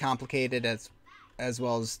fairly complicated as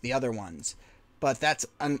well as the other ones, but that's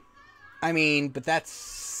but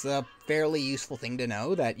that's a fairly useful thing to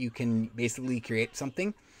know, that you can basically create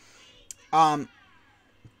something.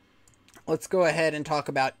 Let's go ahead and talk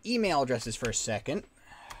about email addresses for a second.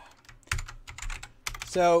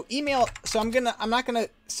 So email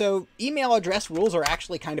address rules are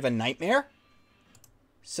actually kind of a nightmare.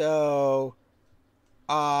 So,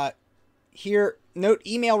 here, note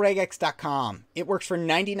emailregex.com. It works for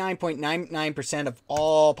 99.99% of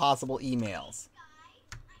all possible emails.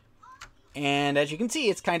 And as you can see,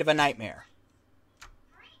 it's kind of a nightmare.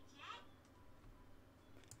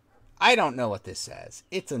 I don't know what this says.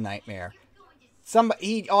 It's a nightmare.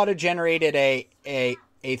 He auto-generated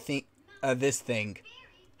this thing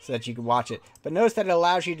so that you can watch it. But notice that it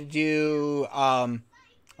allows you to do,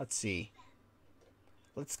 let's see.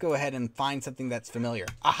 Let's go ahead and find something that's familiar.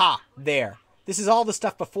 Aha, there. This is all the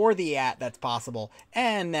stuff before the @ that's possible,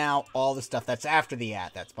 and now all the stuff that's after the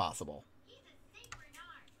 @ that's possible.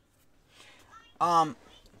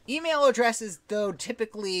 Email addresses, though,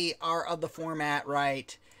 typically are of the format,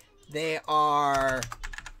 right? They are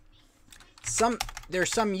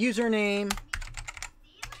there's some username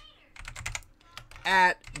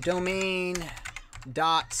at domain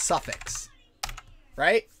dot suffix,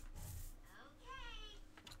 right?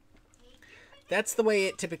 That's the way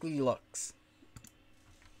it typically looks.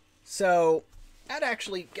 So that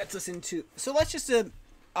actually gets us into, so let's just so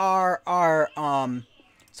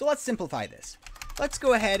let's simplify this. Let's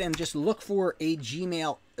go ahead and just look for a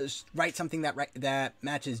Gmail, write something that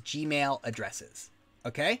matches Gmail addresses.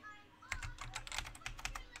 Okay?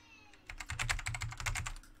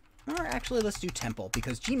 Or actually, let's do Temple,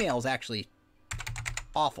 because Gmail is actually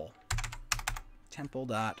awful.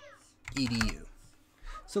 Temple.edu.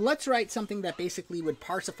 So let's write something that basically would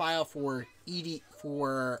parse a file for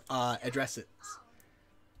addresses.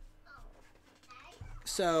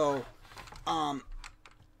 So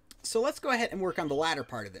let's go ahead and work on the latter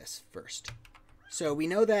part of this first. So we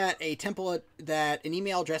know that that an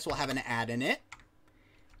email address will have an @ in it,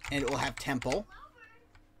 and it will have temple.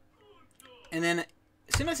 And then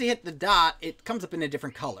as soon as you hit the dot, it comes up in a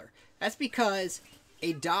different color. That's because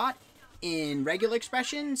a dot in regular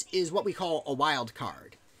expressions is what we call a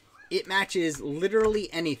wildcard. It matches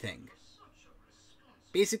literally anything.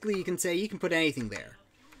 Basically, you can put anything there.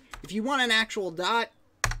 If you want an actual dot,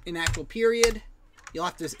 an actual period, you'll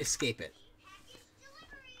have to escape it.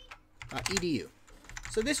 .edu.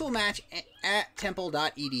 So this will match at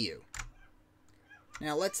temple.edu.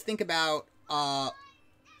 Now let's think about,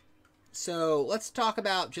 so let's talk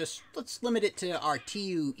about let's limit it to our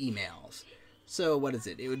TU emails. So what is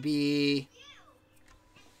it? It would be,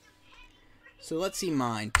 so let's see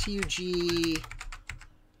mine. TUG,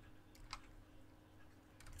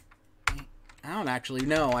 I don't actually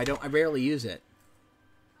know. I rarely use it.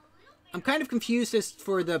 I'm kind of confused as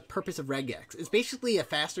for the purpose of Regex. It's basically a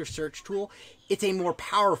faster search tool. It's a more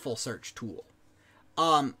powerful search tool.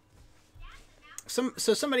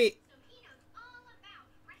 Somebody,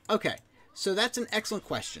 okay, so that's an excellent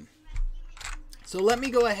question. So let me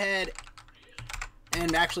go ahead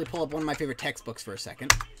and actually pull up one of my favorite textbooks for a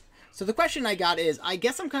second. So the question I got is, I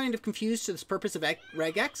guess I'm kind of confused to this purpose of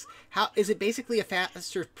Regex. How is it basically a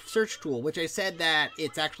faster search tool, which I said that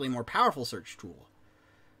it's actually a more powerful search tool.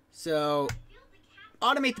 So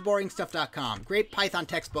automatetheboringstuff.com, great Python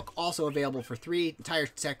textbook, also available for free, entire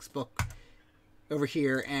textbook over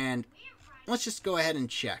here, and let's just go ahead and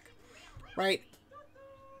check. Right?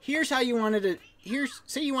 Here's how you wanted to,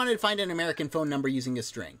 say you wanted to find an American phone number using a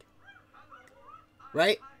string.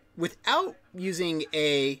 Right? Without using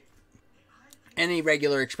any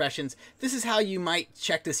regular expressions, this is how you might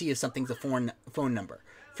check to see if something's a phone number.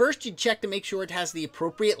 First, you'd check to make sure it has the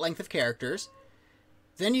appropriate length of characters.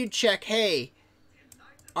 Then you'd check, hey,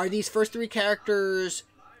 are these first 3 characters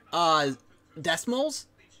decimals?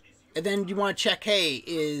 And then you want to check, hey,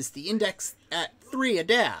 is the index at 3 a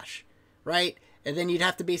dash, right? And then you'd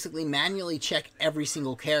have to basically manually check every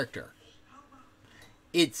single character.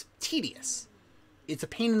 It's tedious. It's a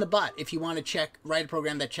pain in the butt if you want to write a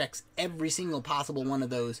program that checks every single possible one of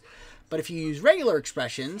those. But if you use regular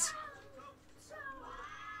expressions...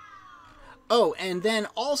 Oh, and then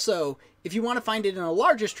also, if you want to find it in a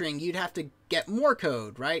larger string, you'd have to get more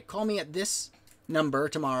code, right? Call me at this number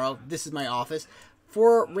tomorrow. This is my office.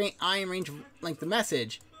 For I am range of length of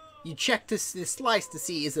message, you check this slice to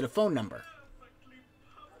see, is it a phone number?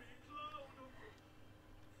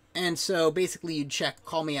 And so basically you'd check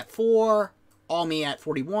call me at 4, all me at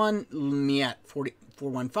 41, me at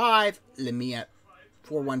 415, me at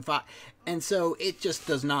 415. And so it just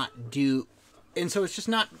does not do, and so it's just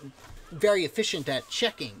not very efficient at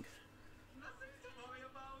checking.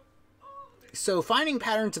 So finding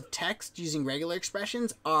patterns of text using regular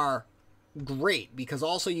expressions are great, because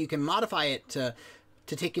also you can modify it to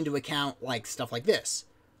take into account like stuff like this.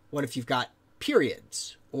 What if you've got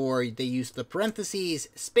periods, or they use the parentheses,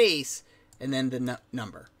 space, and then the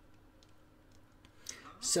number.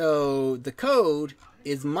 So the code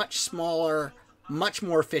is much smaller, much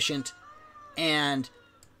more efficient, and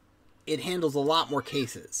it handles a lot more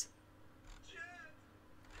cases.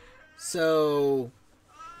 So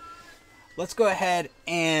let's go ahead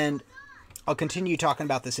and I'll continue talking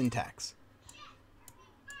about the syntax.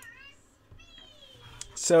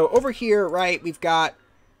 So over here, right, we've got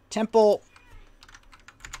temple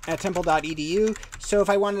at temple.edu. So if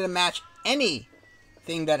I wanted to match any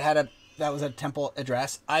thing that was a temple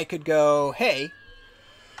address, I could go, hey,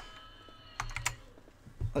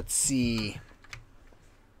 let's see.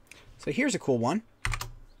 So here's a cool one.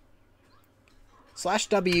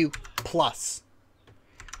 /w plus.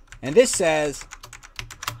 And this says,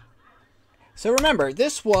 so remember,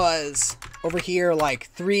 this was over here like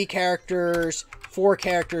 3 characters, 4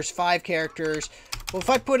 characters, 5 characters. Well, if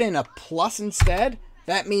I put in a plus instead,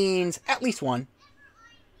 that means at least 1.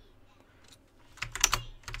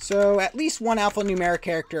 So at least 1 alphanumeric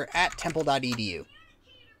character at temple.edu.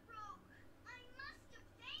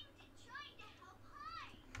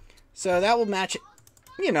 So that will match,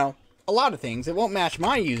 you know, a lot of things. It won't match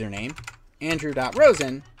my username,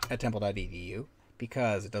 andrew.rosen at temple.edu,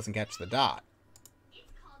 because it doesn't catch the dot.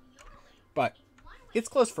 But it's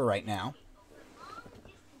close for right now.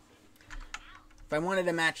 If I wanted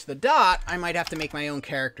to match the dot, I might have to make my own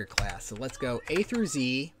character class. So let's go A through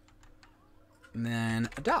Z, and then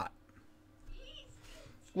a dot.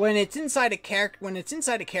 When it's inside a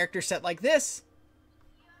character set like this,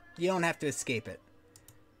 you don't have to escape it.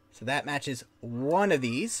 So that matches one of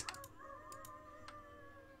these.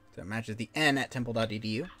 So it matches the N at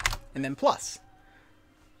temple.edu, and then plus.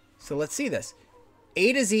 So let's see this.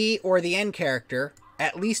 A to Z or the N character,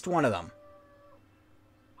 at least one of them,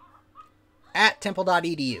 at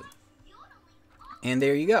temple.edu. And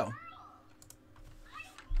there you go.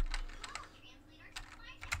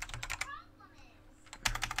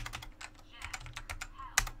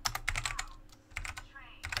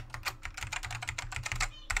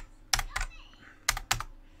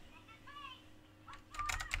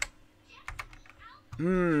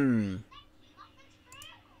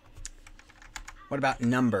 What about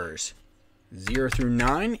numbers? 0 through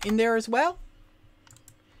 9 in there as well?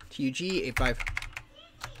 TUG 85.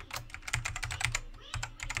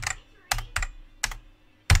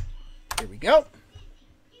 Here we go.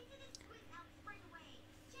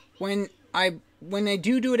 When I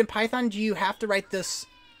do it in Python, do you have to write this?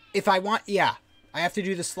 If I want, yeah, I have to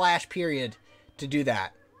do the slash period to do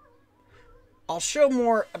that. I'll show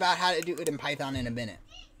more about how to do it in Python in a minute.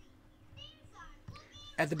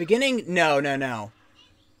 At the beginning, no.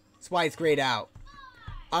 That's why it's grayed out.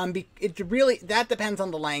 It really, that depends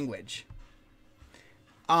on the language.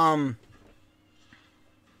 All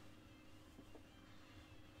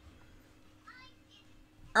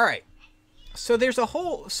right. So there's a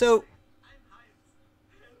whole,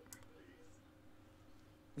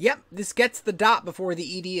 yep, this gets the dot before the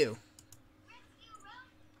edu.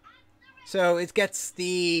 So it gets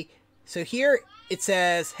the, so here it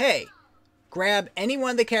says, hey, grab any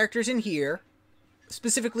one of the characters in here,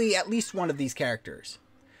 specifically at least one of these characters.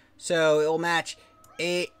 So it will match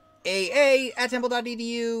AAA at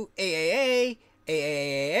temple.edu, AAA,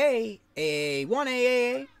 AAA,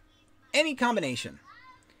 AA1AAA, any combination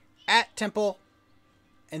at temple,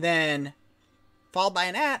 and then followed by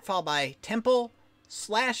an at, followed by temple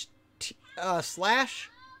slash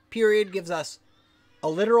period gives us a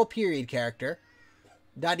literal period character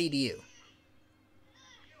 .edu.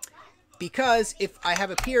 Because if I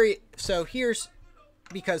have a period, so here's,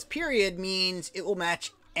 because period means it will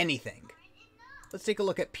match anything. Let's take a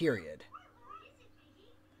look at period.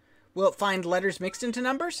 Will it find letters mixed into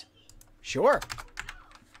numbers? Sure.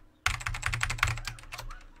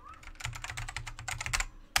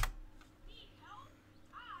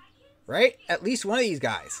 Right? At least one of these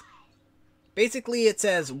guys. Basically, it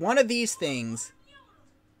says one of these things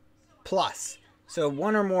plus. So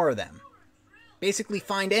one or more of them. Basically,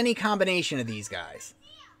 find any combination of these guys.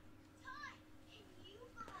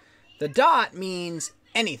 The dot means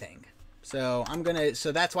anything. So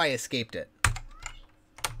so that's why I escaped it.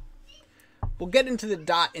 We'll get into the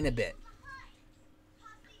dot in a bit.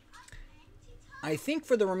 I think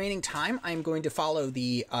for the remaining time, I'm going to follow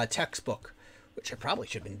the textbook, which I probably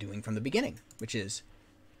should have been doing from the beginning, which is,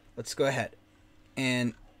 let's go ahead.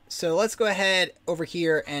 And so let's go ahead over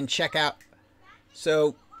here and check out.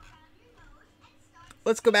 So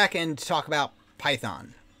let's go back and talk about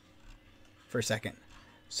Python for a second.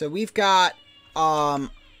 So we've got, so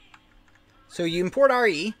you import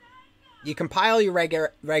RE, you compile your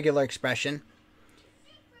regular expression,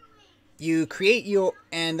 you create your,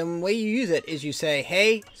 and the way you use it is you say,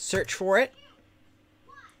 hey, search for it,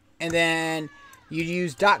 and then you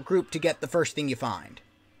use .group to get the first thing you find.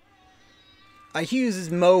 He uses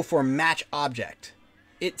mo for match object.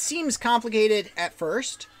 It seems complicated at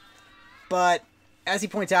first, but as he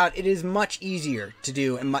points out, it is much easier to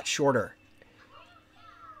do and much shorter.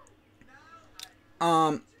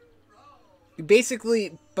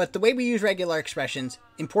 Basically, but the way we use regular expressions,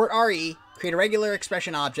 import RE, create a regular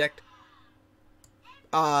expression object,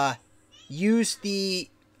 use the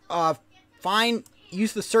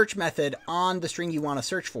use the search method on the string you want to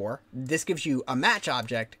search for. This gives you a match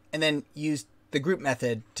object, and then use the group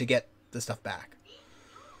method to get the stuff back.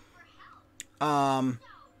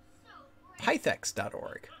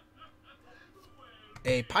 Pythex.org.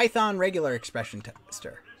 A Python regular expression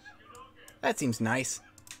tester. That seems nice.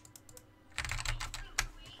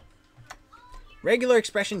 Regular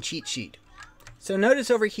expression cheat sheet. So notice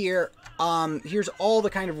over here, here's all the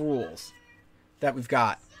kind of rules that we've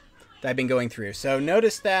got that I've been going through. So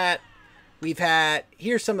notice that we've had,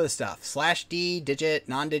 here's some of the stuff. /D, digit,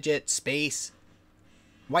 non-digit, space,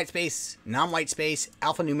 white space, non-white space,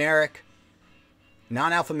 alphanumeric,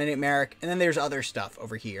 non-alphanumeric, and then there's other stuff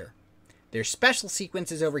over here. There's special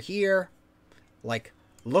sequences over here, like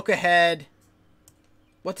look ahead.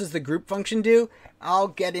 What does the group function do? I'll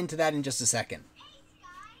get into that in just a second.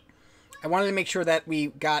 I wanted to make sure that we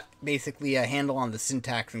got basically a handle on the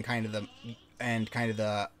syntax and kind of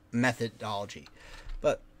the methodology.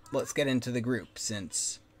 But let's get into the group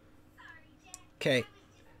since. Okay,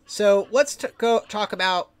 so let's go talk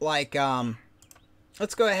about like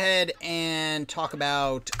let's go ahead and talk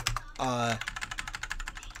about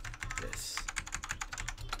this.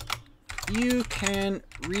 You can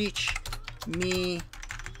reach me.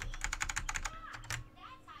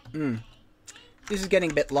 This is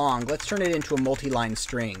getting a bit long. Let's turn it into a multi-line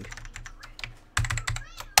string.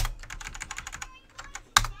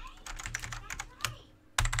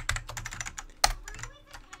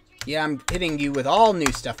 Yeah, I'm hitting you with all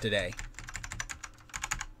new stuff today.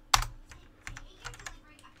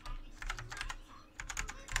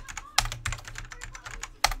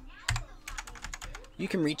 You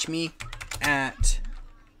can reach me at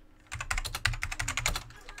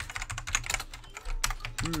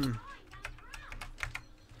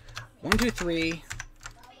 1, 2, 3.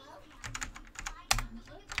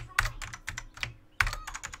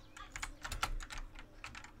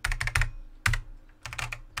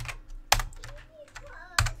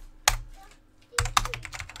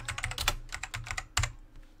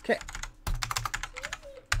 Okay.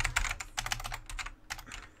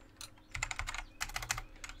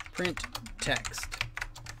 Print text.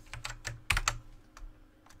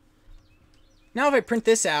 Now if I print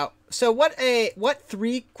this out, so what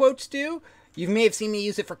 3 quotes do, you may have seen me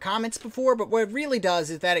use it for comments before, but what it really does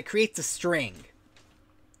is that it creates a string.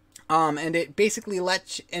 And it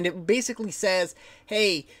basically says,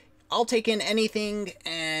 hey, I'll take in anything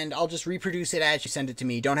and I'll just reproduce it as you send it to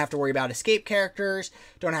me. Don't have to worry about escape characters.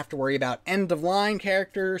 Don't have to worry about end of line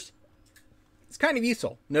characters. It's kind of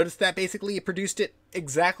useful. Notice that basically it produced it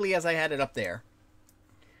exactly as I had it up there.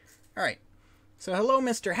 All right. So hello,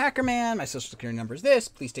 Mr. Hackerman. My social security number is this.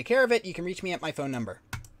 Please take care of it. You can reach me at my phone number.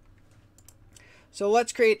 So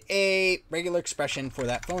let's create a regular expression for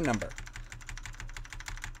that phone number.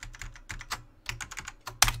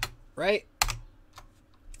 Right?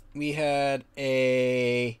 We had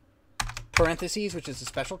a parentheses, which is a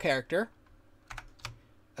special character.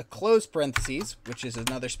 A close parentheses, which is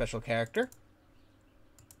another special character.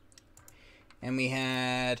 And we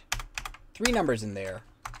had 3 numbers in there.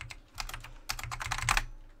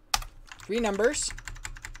 3 numbers.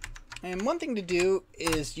 And one thing to do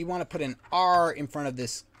is you want to put an R in front of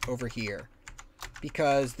this over here,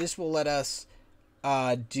 because this will let us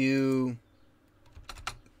do...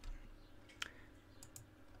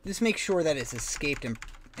 This makes sure that it's escaped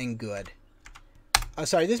and good.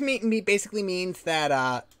 Sorry, this basically means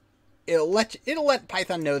that it'll let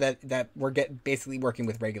Python know that we're basically working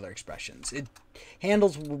with regular expressions. It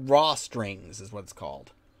handles raw strings, is what it's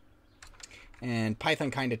called. And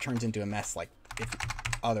Python kind of turns into a mess like if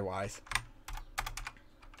otherwise.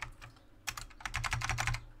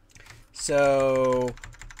 So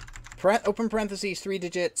open parentheses, 3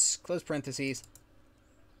 digits, close parentheses.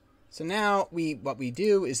 So now what we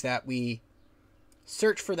do is that we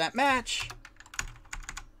search for that match,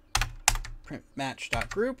 print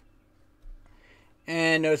match.group,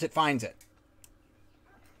 and notice it finds it.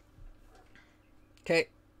 Okay.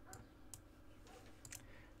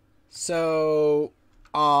 So,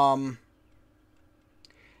 now,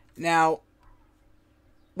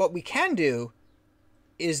 what we can do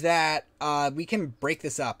is that we can break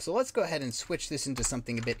this up. So let's go ahead and switch this into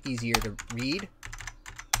something a bit easier to read.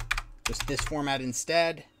 Just this format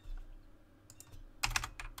instead.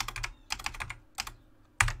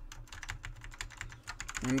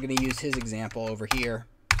 I'm going to use his example over here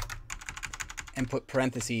and put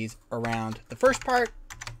parentheses around the first part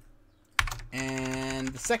and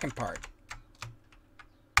the second part.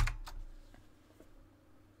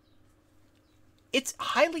 It's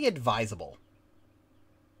highly advisable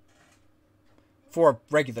for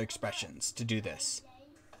regular expressions to do this.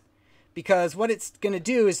 Because what it's going to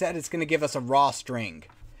do is that it's going to give us a raw string.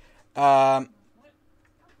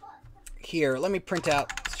 Here, let me print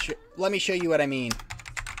out. Let me show you what I mean.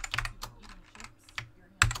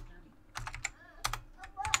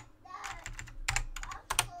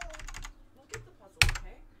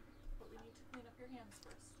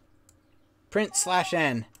 Print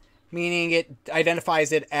 /n, meaning it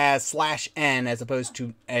identifies it as /n as opposed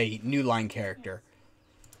to a new line character.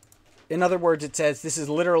 In other words, it says this is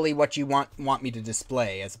literally what you want me to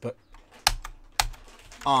display, as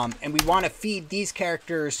and we want to feed these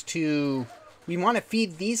characters to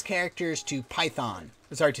Python.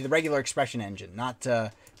 Sorry, to the regular expression engine, not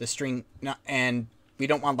to the string. And we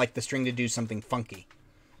don't want like the string to do something funky,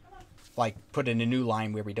 like put in a new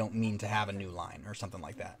line where we don't mean to have a new line or something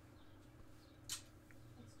like that.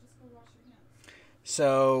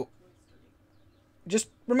 So, just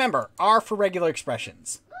remember, R for regular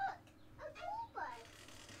expressions.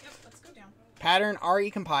 Pattern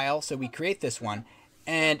recompile, so we create this one.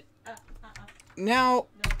 And now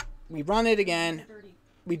we run it again.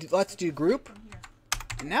 Let's do group.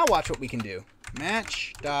 And now watch what we can do.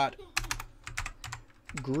 Match dot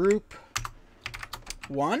group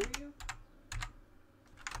 1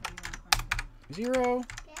 0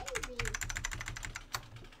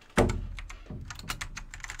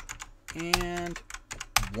 and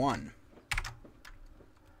 1.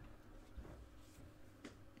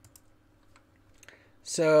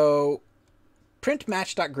 So print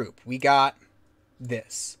match.group. We got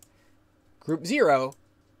this. Group 0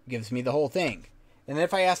 gives me the whole thing. And then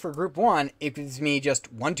if I ask for group 1, it gives me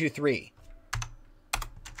just 1, 2, 3. Let's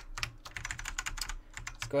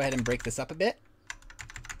go ahead and break this up a bit.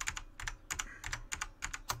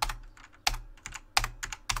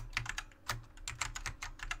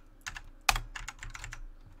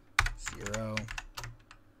 Zero,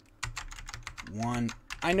 1.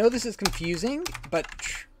 I know this is confusing, but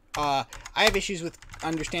I have issues with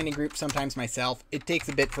understanding groups sometimes myself. It takes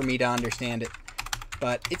a bit for me to understand it,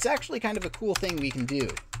 but it's actually kind of a cool thing we can do.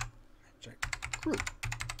 Sorry, group.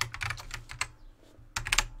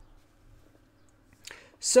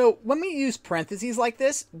 So when we use parentheses like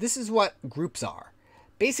this, this is what groups are.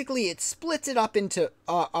 Basically, it splits it up into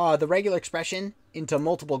the regular expression into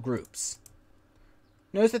multiple groups.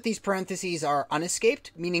 Notice that these parentheses are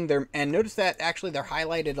unescaped, meaning they're, and notice that actually they're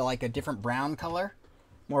highlighted like a different brown color,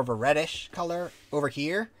 more of a reddish color over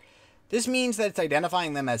here. This means that it's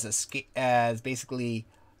identifying them as basically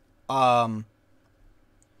as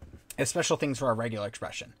special things for our regular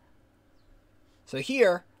expression. So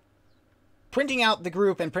here, printing out the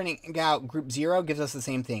group and printing out group 0 gives us the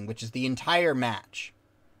same thing, which is the entire match.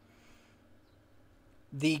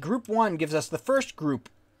 The group 1 gives us the first group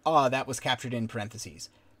that was captured in parentheses.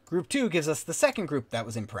 Group 2 gives us the second group that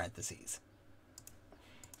was in parentheses.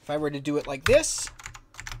 If I were to do it like this,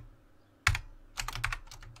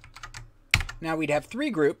 now we'd have 3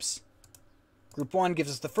 groups. Group 1 gives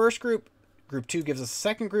us the first group, group 2 gives us the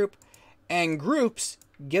second group, and groups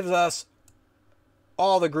gives us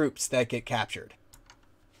all the groups that get captured.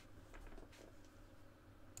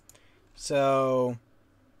 So,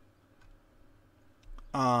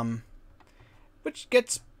 which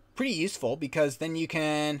gets pretty useful because then you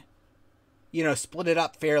can, split it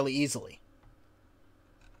up fairly easily.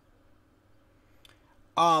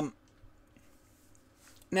 Now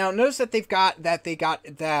notice that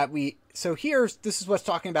so this is what's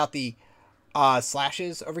talking about the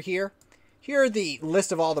slashes over here. Here are the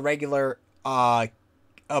list of all the regular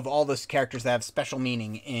of all those characters that have special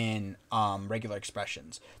meaning in regular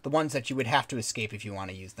expressions. The ones that you would have to escape if you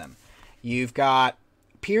want to use them. You've got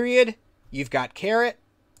period, you've got caret,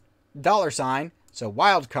 $, so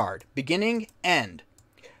wildcard, beginning, end.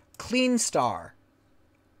 Clean star,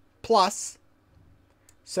 plus,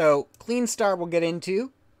 so clean star we'll get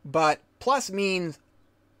into, but plus means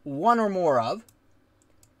one or more of.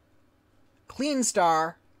 Clean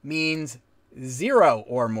star means 0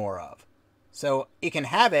 or more of. So it can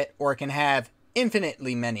have it, or it can have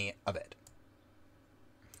infinitely many of it.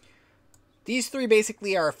 These 3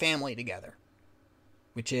 basically are a family together,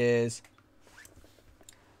 which is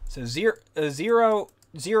so 0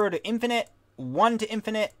 to infinite, 1 to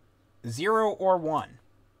infinite, 0 or 1.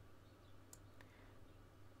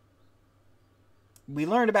 We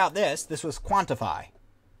learned about this. This was quantify.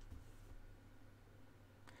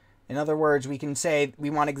 In other words, we can say we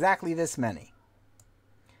want exactly this many.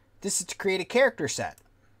 This is to create a character set.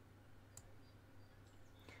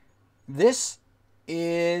 This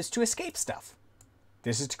is to escape stuff.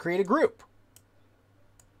 This is to create a group.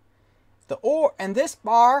 And this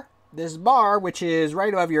bar, which is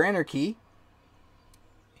right above your enter key,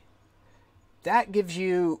 that gives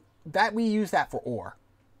you that we use that for or.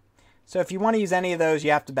 So if you want to use any of those,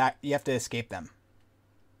 you have to escape them.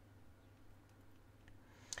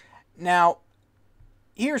 Now,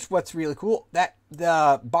 here's what's really cool. That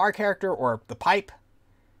the bar character or the pipe,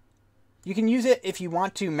 you can use it if you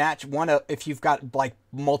want to match if you've got like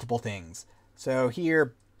multiple things. So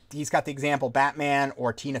here he's got the example Batman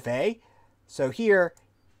or Tina Fey. So here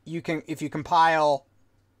you can, if you compile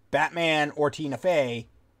Batman or Tina Fey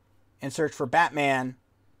and search for Batman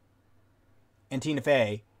and Tina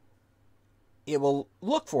Fey, it will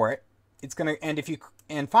look for it. It's gonna, and if you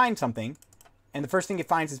find something, and the first thing it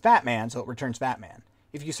finds is Batman, so it returns Batman.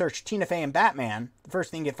 If you search Tina Fey and Batman, the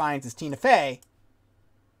first thing it finds is Tina Fey.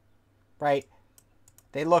 Right?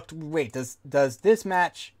 They looked. Wait, does this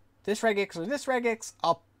match this regex or this regex?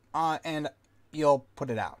 And you'll put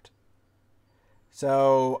it out.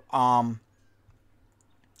 So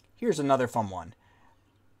here's another fun one,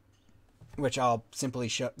 which I'll simply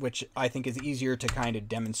show, which I think is easier to kind of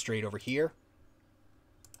demonstrate over here.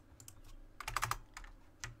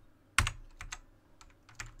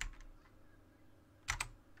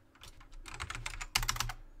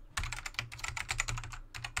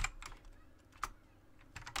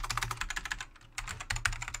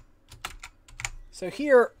 So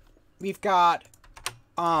here we've got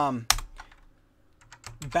bat.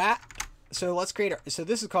 So let's create so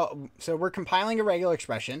this is called, so we're compiling a regular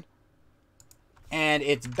expression, and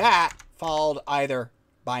it's bat followed either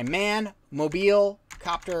by man, mobile,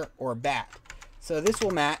 copter, or bat. So this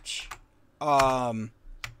will match let's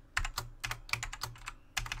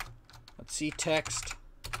see, text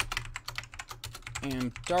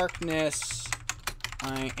and darkness,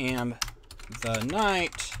 I am the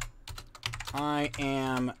night, I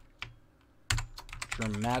am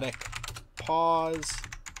dramatic pause,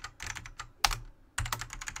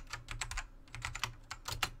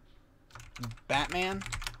 Batman.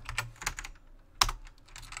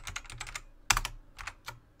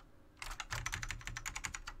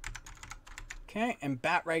 Okay, and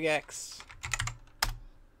bat regex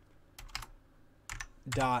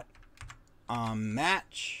dot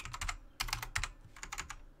match.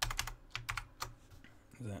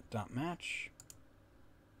 Is that dot match?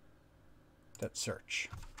 Dot search.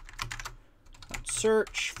 Let's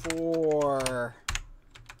search for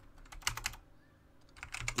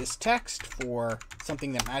this text for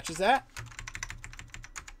something that matches that.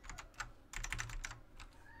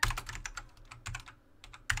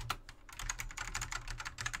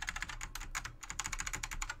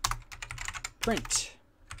 Print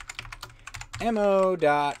mo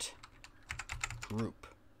dot group.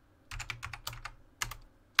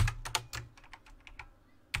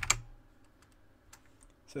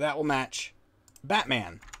 So that will match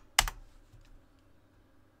Batman.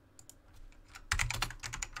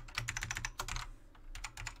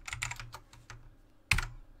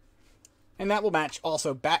 And that will match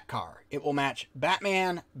also Batcar. It will match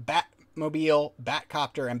Batman, Batmobile,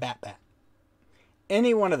 Batcopter, and Batbat.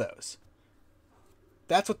 Any one of those.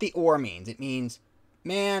 That's what the or means. It means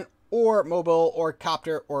man or mobile or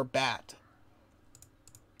copter or bat.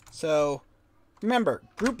 So remember,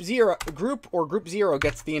 group zero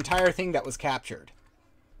gets the entire thing that was captured.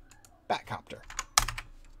 Batcopter.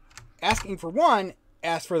 Asking for one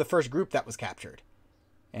asks for the first group that was captured.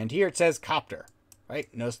 And here it says copter. Right?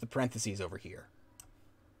 Notice the parentheses over here.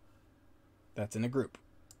 That's in a group.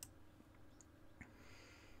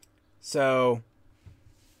 So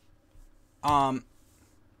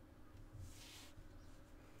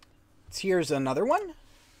here's another one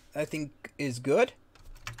I think is good.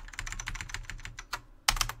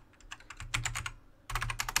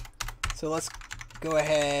 So let's go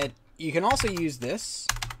ahead. You can also use this,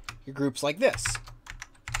 your groups like this.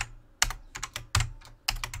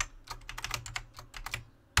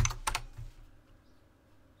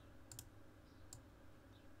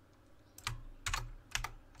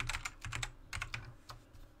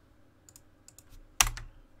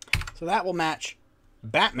 So that will match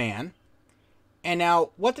Batman. And now,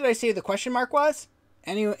 what did I say the question mark was?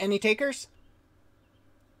 Any takers?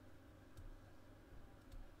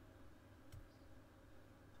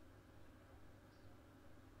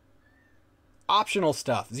 Optional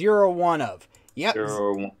stuff. 0 or 1 of. Yep. 0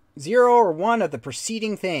 or 1. 0 or 1 of the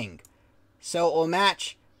preceding thing. So it will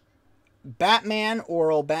match Batman, or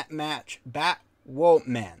it'll match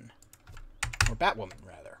Batwoman. Or Batwoman,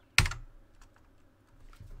 rather.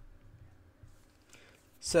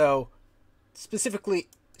 So specific,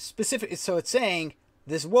 so it's saying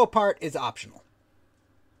this woe part is optional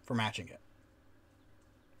for matching it.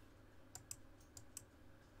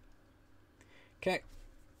 Okay.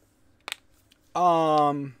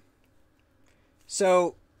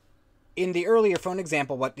 So in the earlier phone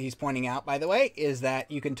example, what he's pointing out, by the way, is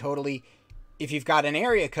that you can totally, if you've got an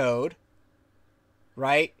area code,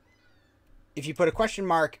 right? If you put a question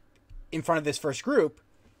mark in front of this first group,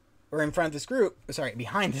 or in front of this group, sorry,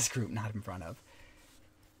 behind this group, not in front of,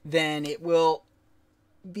 then it will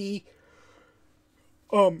be,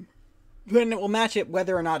 then it will match it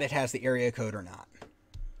whether or not it has the area code or not.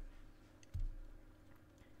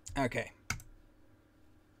 Okay.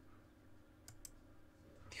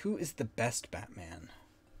 Who is the best Batman?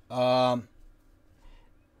 I'd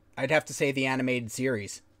have to say the animated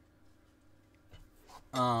series.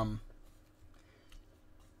 The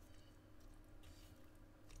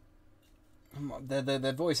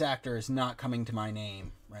voice actor is not coming to my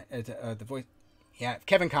name, right? The voice, yeah,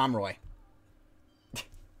 Kevin Conroy.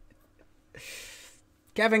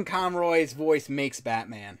 Kevin Conroy's voice makes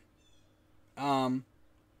Batman. I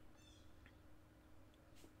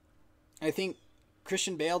think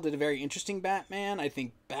Christian Bale did a very interesting Batman. I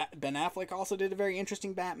think Ben Affleck also did a very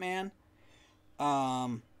interesting Batman.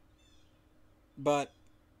 But,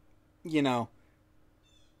 you know,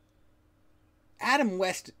 Adam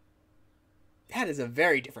West, that is a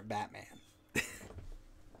very different Batman.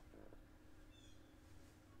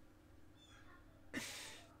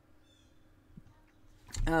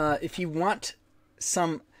 If you want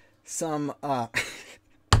some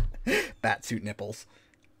batsuit nipples.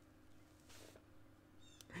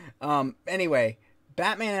 Anyway,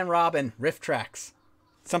 Batman and Robin riff tracks.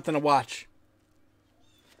 Something to watch.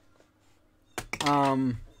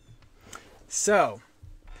 So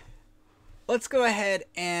let's go ahead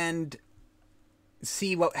and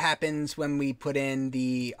see what happens when we put in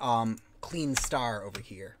the clean star over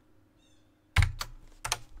here.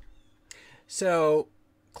 So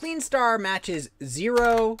clean star matches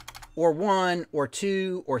 0 or 1 or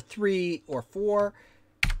 2 or 3 or 4.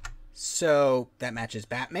 So that matches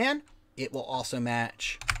Batman. It will also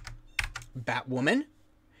match Batwoman.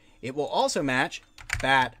 It will also match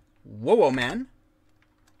Batwoman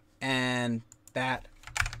and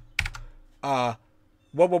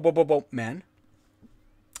Man.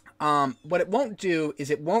 What it won't do is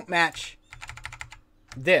it won't match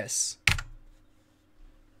this.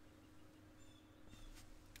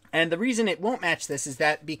 And the reason it won't match this is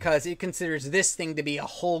that because it considers this thing to be a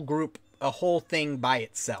whole group, a whole thing by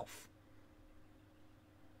itself.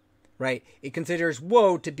 Right? It considers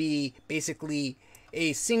woe to be basically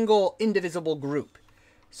a single indivisible group.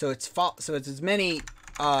 So it's as many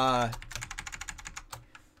WOs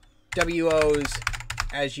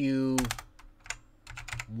as you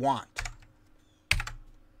want.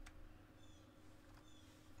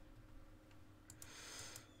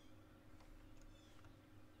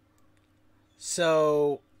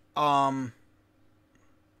 So, so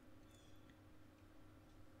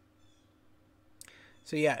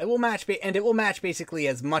yeah, it will match, and it will match basically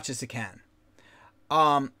as much as it can.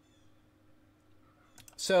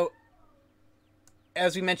 So,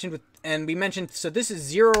 as we mentioned so this is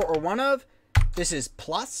 0 or 1 of, this is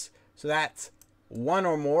plus, so that's 1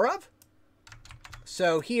 or more of.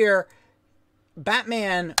 So here,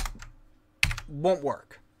 Batman won't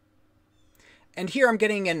work. And here I'm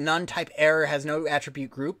getting a none type error, has no attribute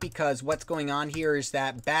group, because what's going on here is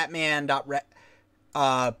that Batman,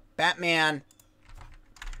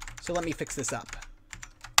 so let me fix this up.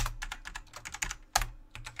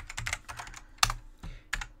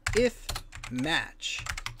 If match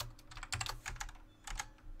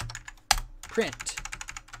print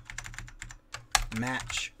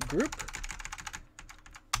match group,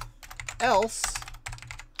 else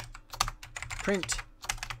print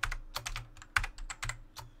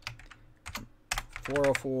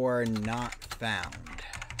 404 not found.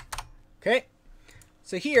 Okay,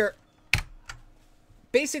 so here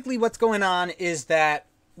basically what's going on is that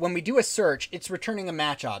when we do a search, it's returning a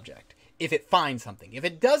match object if it finds something. If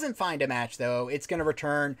it doesn't find a match, though, it's going to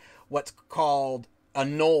return what's called a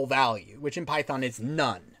null value, which in Python is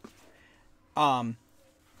none.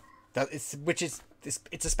 It's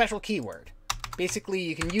a special keyword. Basically,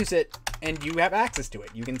 you can use it and you have access to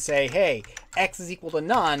it. You can say, hey, x is equal to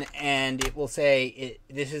none, and it will say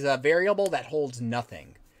this is a variable that holds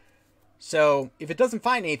nothing. So if it doesn't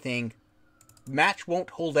find anything, match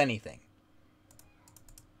won't hold anything.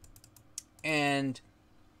 And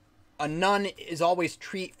a none is always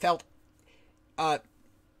felt. And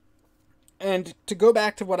to go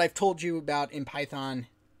back to what I've told you about in Python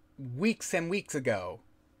weeks and weeks ago,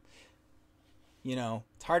 you know,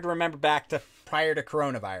 it's hard to remember back to prior to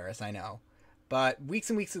coronavirus, I know. But weeks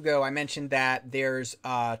and weeks ago, I mentioned that there's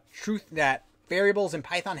truth, that variables in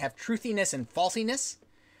Python have truthiness and falsiness,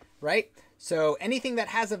 right? So anything that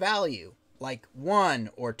has a value like 1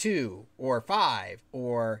 or 2 or 5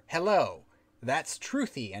 or hello, that's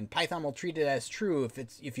truthy, and Python will treat it as true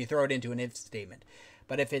if you throw it into an if statement.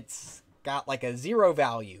 But if it's got like a 0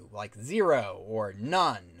 value, like 0 or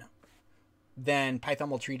none, then Python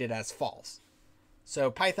will treat it as false.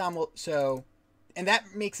 So and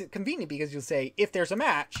that makes it convenient because you'll say, if there's a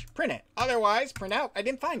match, print it. Otherwise, print out, I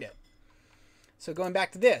didn't find it. So going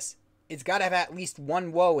back to this, it's got to have at least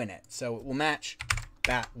one woe in it. So it will match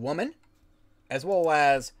that woman as well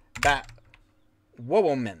as that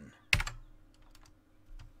woman.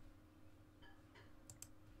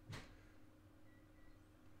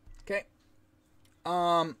 Okay.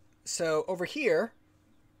 So over here,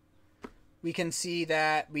 we can see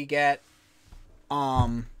that we get,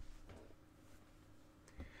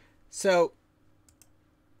 so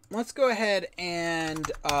let's go ahead and,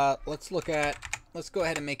 let's go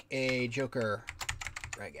ahead and make a Joker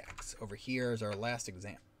regex. Over here is our last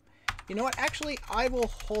exam. You know what? Actually, I will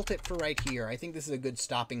halt it for right here. I think this is a good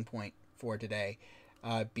stopping point for today,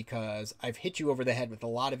 because I've hit you over the head with a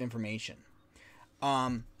lot of information.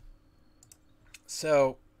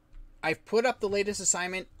 So I've put up the latest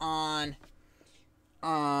assignment on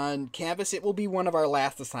Canvas. It will be one of our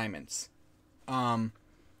last assignments.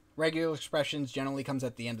 Regular expressions generally comes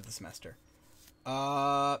at the end of the semester.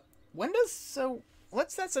 That's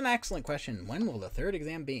an excellent question. When will the third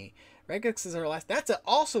exam be? Regex is our last. That's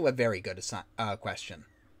also a very good question.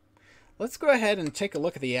 Let's go ahead and take a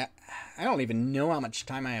look at the, I don't even know how much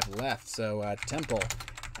time I have left. So, Temple,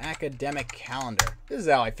 academic calendar. This is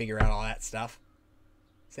how I figure out all that stuff.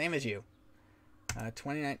 Same as you.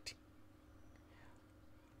 2019.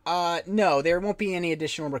 No, there won't be any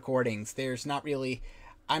additional recordings. There's not really,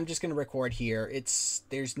 I'm just going to record here.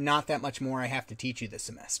 There's not that much more I have to teach you this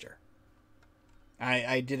semester.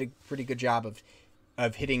 I did a pretty good job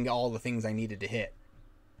of hitting all the things I needed to hit.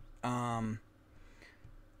 Priority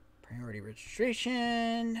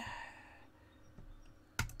registration.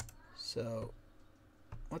 So,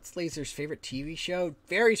 what's Laser's favorite TV show?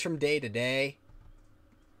 Varies from day to day.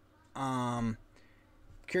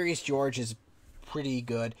 Curious George is pretty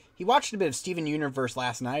good. He watched a bit of Steven Universe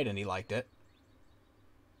last night and he liked it.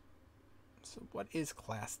 So what is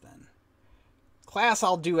class then? Class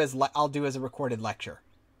I'll do as a recorded lecture.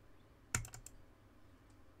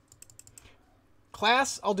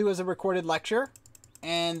 Class I'll do as a recorded lecture,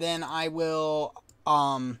 and then I will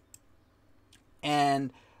I'll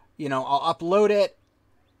upload it.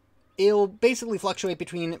 It'll basically fluctuate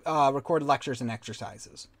between recorded lectures and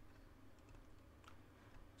exercises.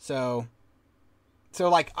 So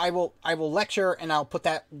like I will lecture and I'll put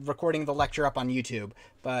that recording of the lecture up on YouTube,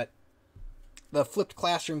 but the flipped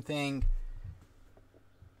classroom thing,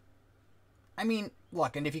 I mean,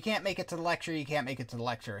 look, and if you can't make it to the lecture, you can't make it to the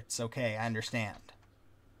lecture. It's okay, I understand.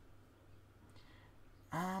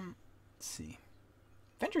 Let's see.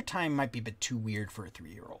 Adventure Time might be a bit too weird for a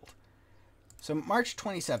 3-year-old. So March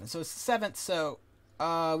 27th. So it's the 7th. So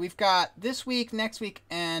we've got this week, next week,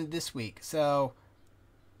 and this week. So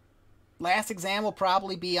last exam will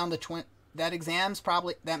probably be on the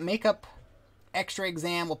that makeup extra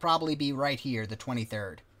exam will probably be right here, the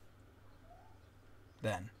 23rd.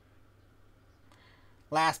 Then.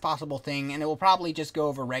 Last possible thing, and it will probably just go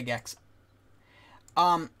over regex.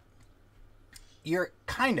 You're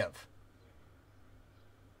kind of.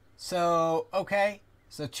 So, okay.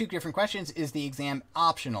 So 2 different questions. Is the exam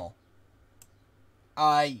optional?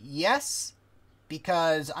 Yes,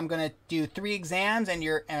 because I'm going to do 3 exams and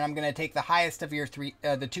I'm going to take the highest of your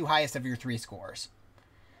the 2 highest of your 3 scores.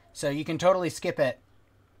 So you can totally skip it,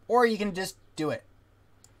 or you can just do it.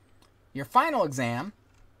 Your final exam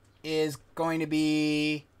is going to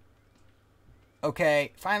be,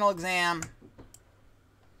 okay, final exam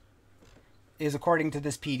is according to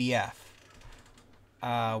this PDF,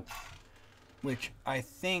 which I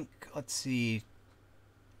think, let's see,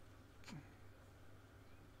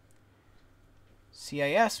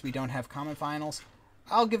 CIS, we don't have common finals.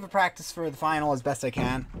 I'll give a practice for the final as best I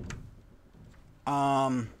can.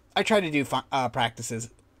 I try to do practices.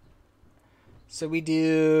 So we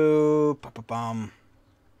do,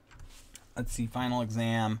 let's see, final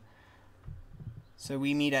exam. So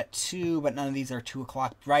we meet at 2, but none of these are 2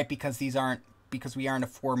 o'clock, right? Because we aren't a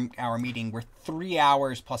 4-hour meeting. We're 3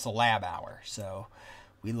 hours plus a lab hour. So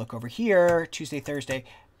we look over here, Tuesday, Thursday.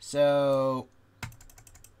 So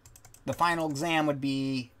the final exam would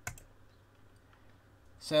be,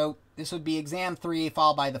 so this would be exam 3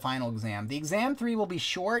 followed by the final exam. The exam 3 will be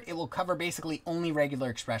short. It will cover basically only regular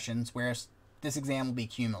expressions, whereas this exam will be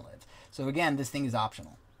cumulative. So again, this thing is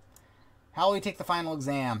optional. How will we take the final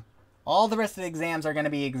exam? All the rest of the exams are going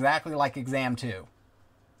to be exactly like exam 2.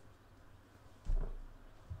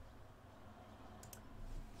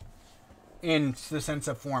 in the sense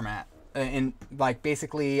of format. In like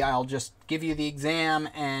basically, I'll just give you the exam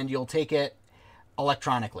and you'll take it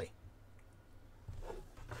electronically.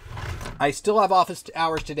 I still have office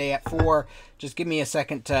hours today at 4. Just give me a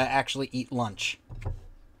second to actually eat lunch.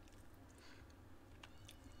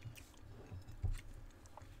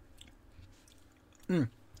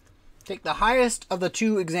 Take the highest of the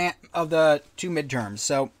two midterms.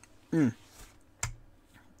 So, let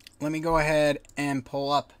me go ahead and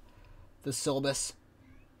pull up the syllabus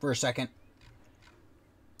for a second.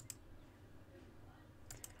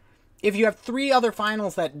 If you have 3 other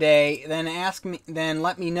finals that day, then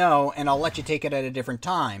let me know, and I'll let you take it at a different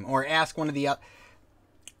time, or ask one of the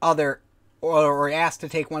or ask to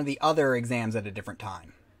take one of the other exams at a different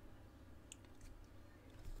time.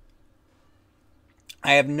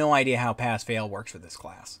 I have no idea how pass-fail works for this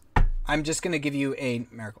class. I'm just going to give you a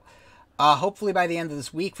numerical. Hopefully by the end of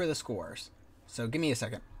this week for the scores. So give me a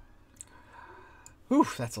second. Whew,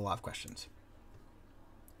 that's a lot of questions.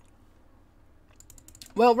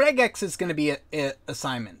 Well, Regex is going to be a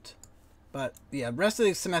assignment. But, yeah, the rest of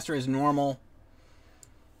the semester is normal.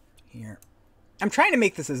 Here. I'm trying to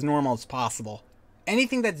make this as normal as possible.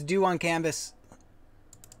 Anything that's due on Canvas?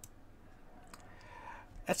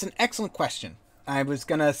 That's an excellent question. I was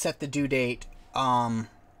going to set the due date. I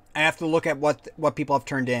have to look at what people have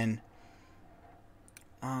turned in.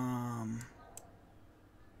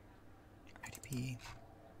 IDP.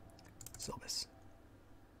 Syllabus.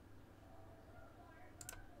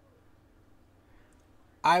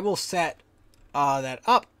 I will set that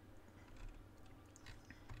up.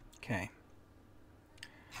 Okay.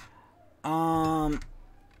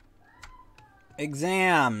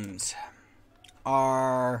 Exams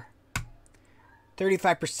are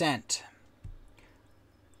 35%.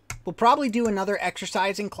 We'll probably do another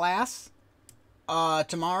exercise in class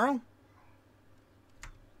tomorrow.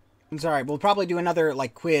 I'm sorry, we'll probably do another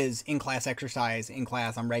quiz in class exercise in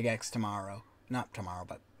class on Regex tomorrow. Not tomorrow,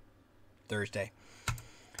 but Thursday.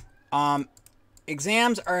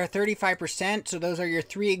 Exams are 35%, so those are your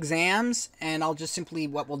 3 exams, and I'll just simply,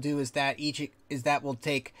 what we'll do is that we'll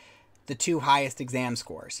take the 2 highest exam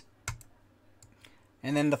scores.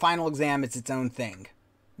 And then the final exam is its own thing,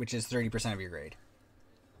 which is 30% of your grade.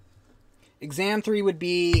 Exam 3 would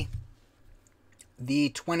be the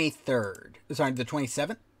 23rd. Sorry, the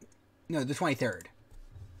 27th? No, the 23rd.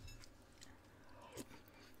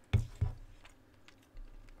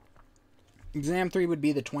 Exam 3 would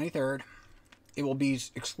be the 23rd. It will be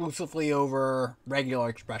exclusively over regular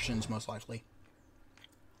expressions, most likely.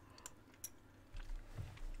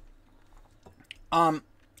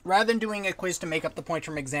 Rather than doing a quiz to make up the points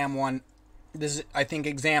from exam 1, this is, I think,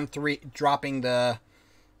 exam 3, dropping the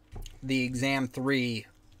exam 3,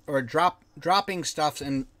 or dropping stuff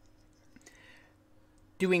and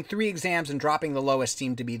doing 3 exams and dropping the lowest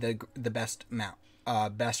seemed to be the best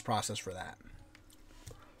process for that.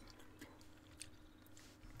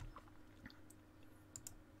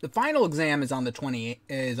 The final exam is on the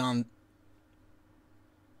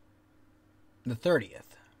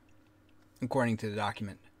 30th, according to the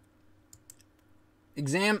document.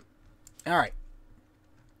 Exam, all right.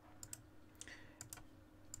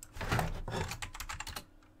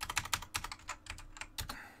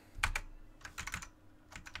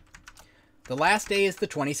 The last day is the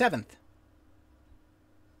 27th.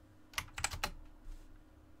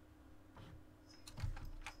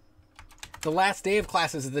 The last day of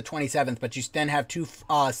classes is the 27th, but you then have 2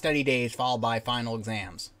 study days followed by final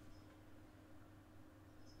exams.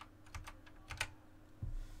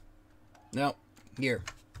 No, here.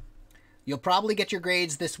 You'll probably get your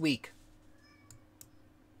grades this week.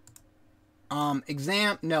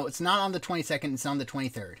 Exam, no, it's not on the 22nd, it's on the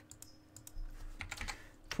 23rd.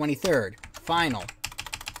 23rd, final.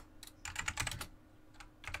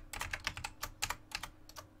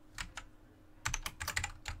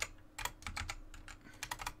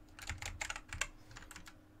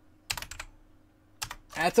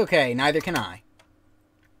 That's okay, neither can I.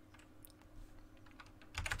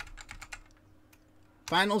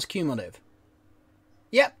 Finals cumulative.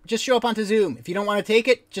 Yep, just show up onto Zoom. If you don't want to take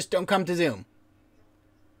it, just don't come to Zoom.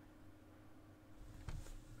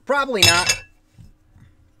 Probably not.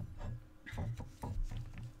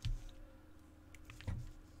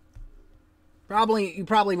 You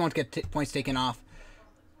probably won't get points taken off.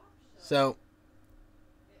 So,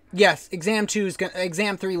 yes, exam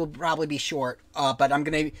 3 will probably be short.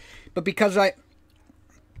 Because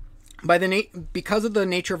of the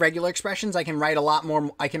nature of regular expressions, I can write a lot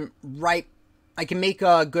more. I can make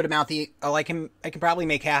a good amount. I can probably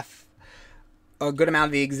make half a good amount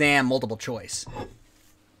of the exam multiple choice.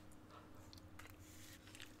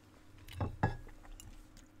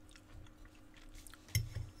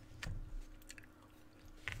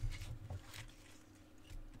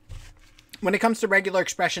 When it comes to regular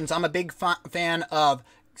expressions, I'm a big fan of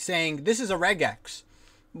saying, this is a regex.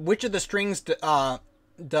 Which of the strings does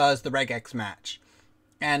the regex match?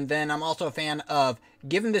 And then I'm also a fan of,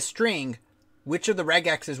 given this string, which of the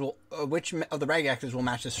regexes will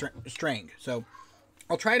match the string? So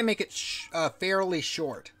I'll try to make it fairly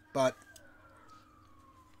short, but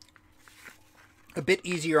a bit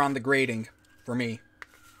easier on the grading for me.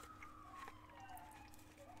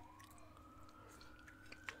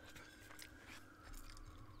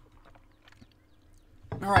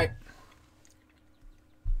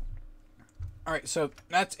 All right, so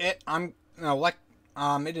that's it. It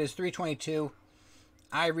is 3:22.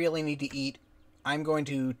 I really need to eat. I'm going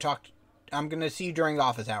to see you during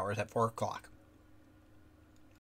office hours at 4 o'clock.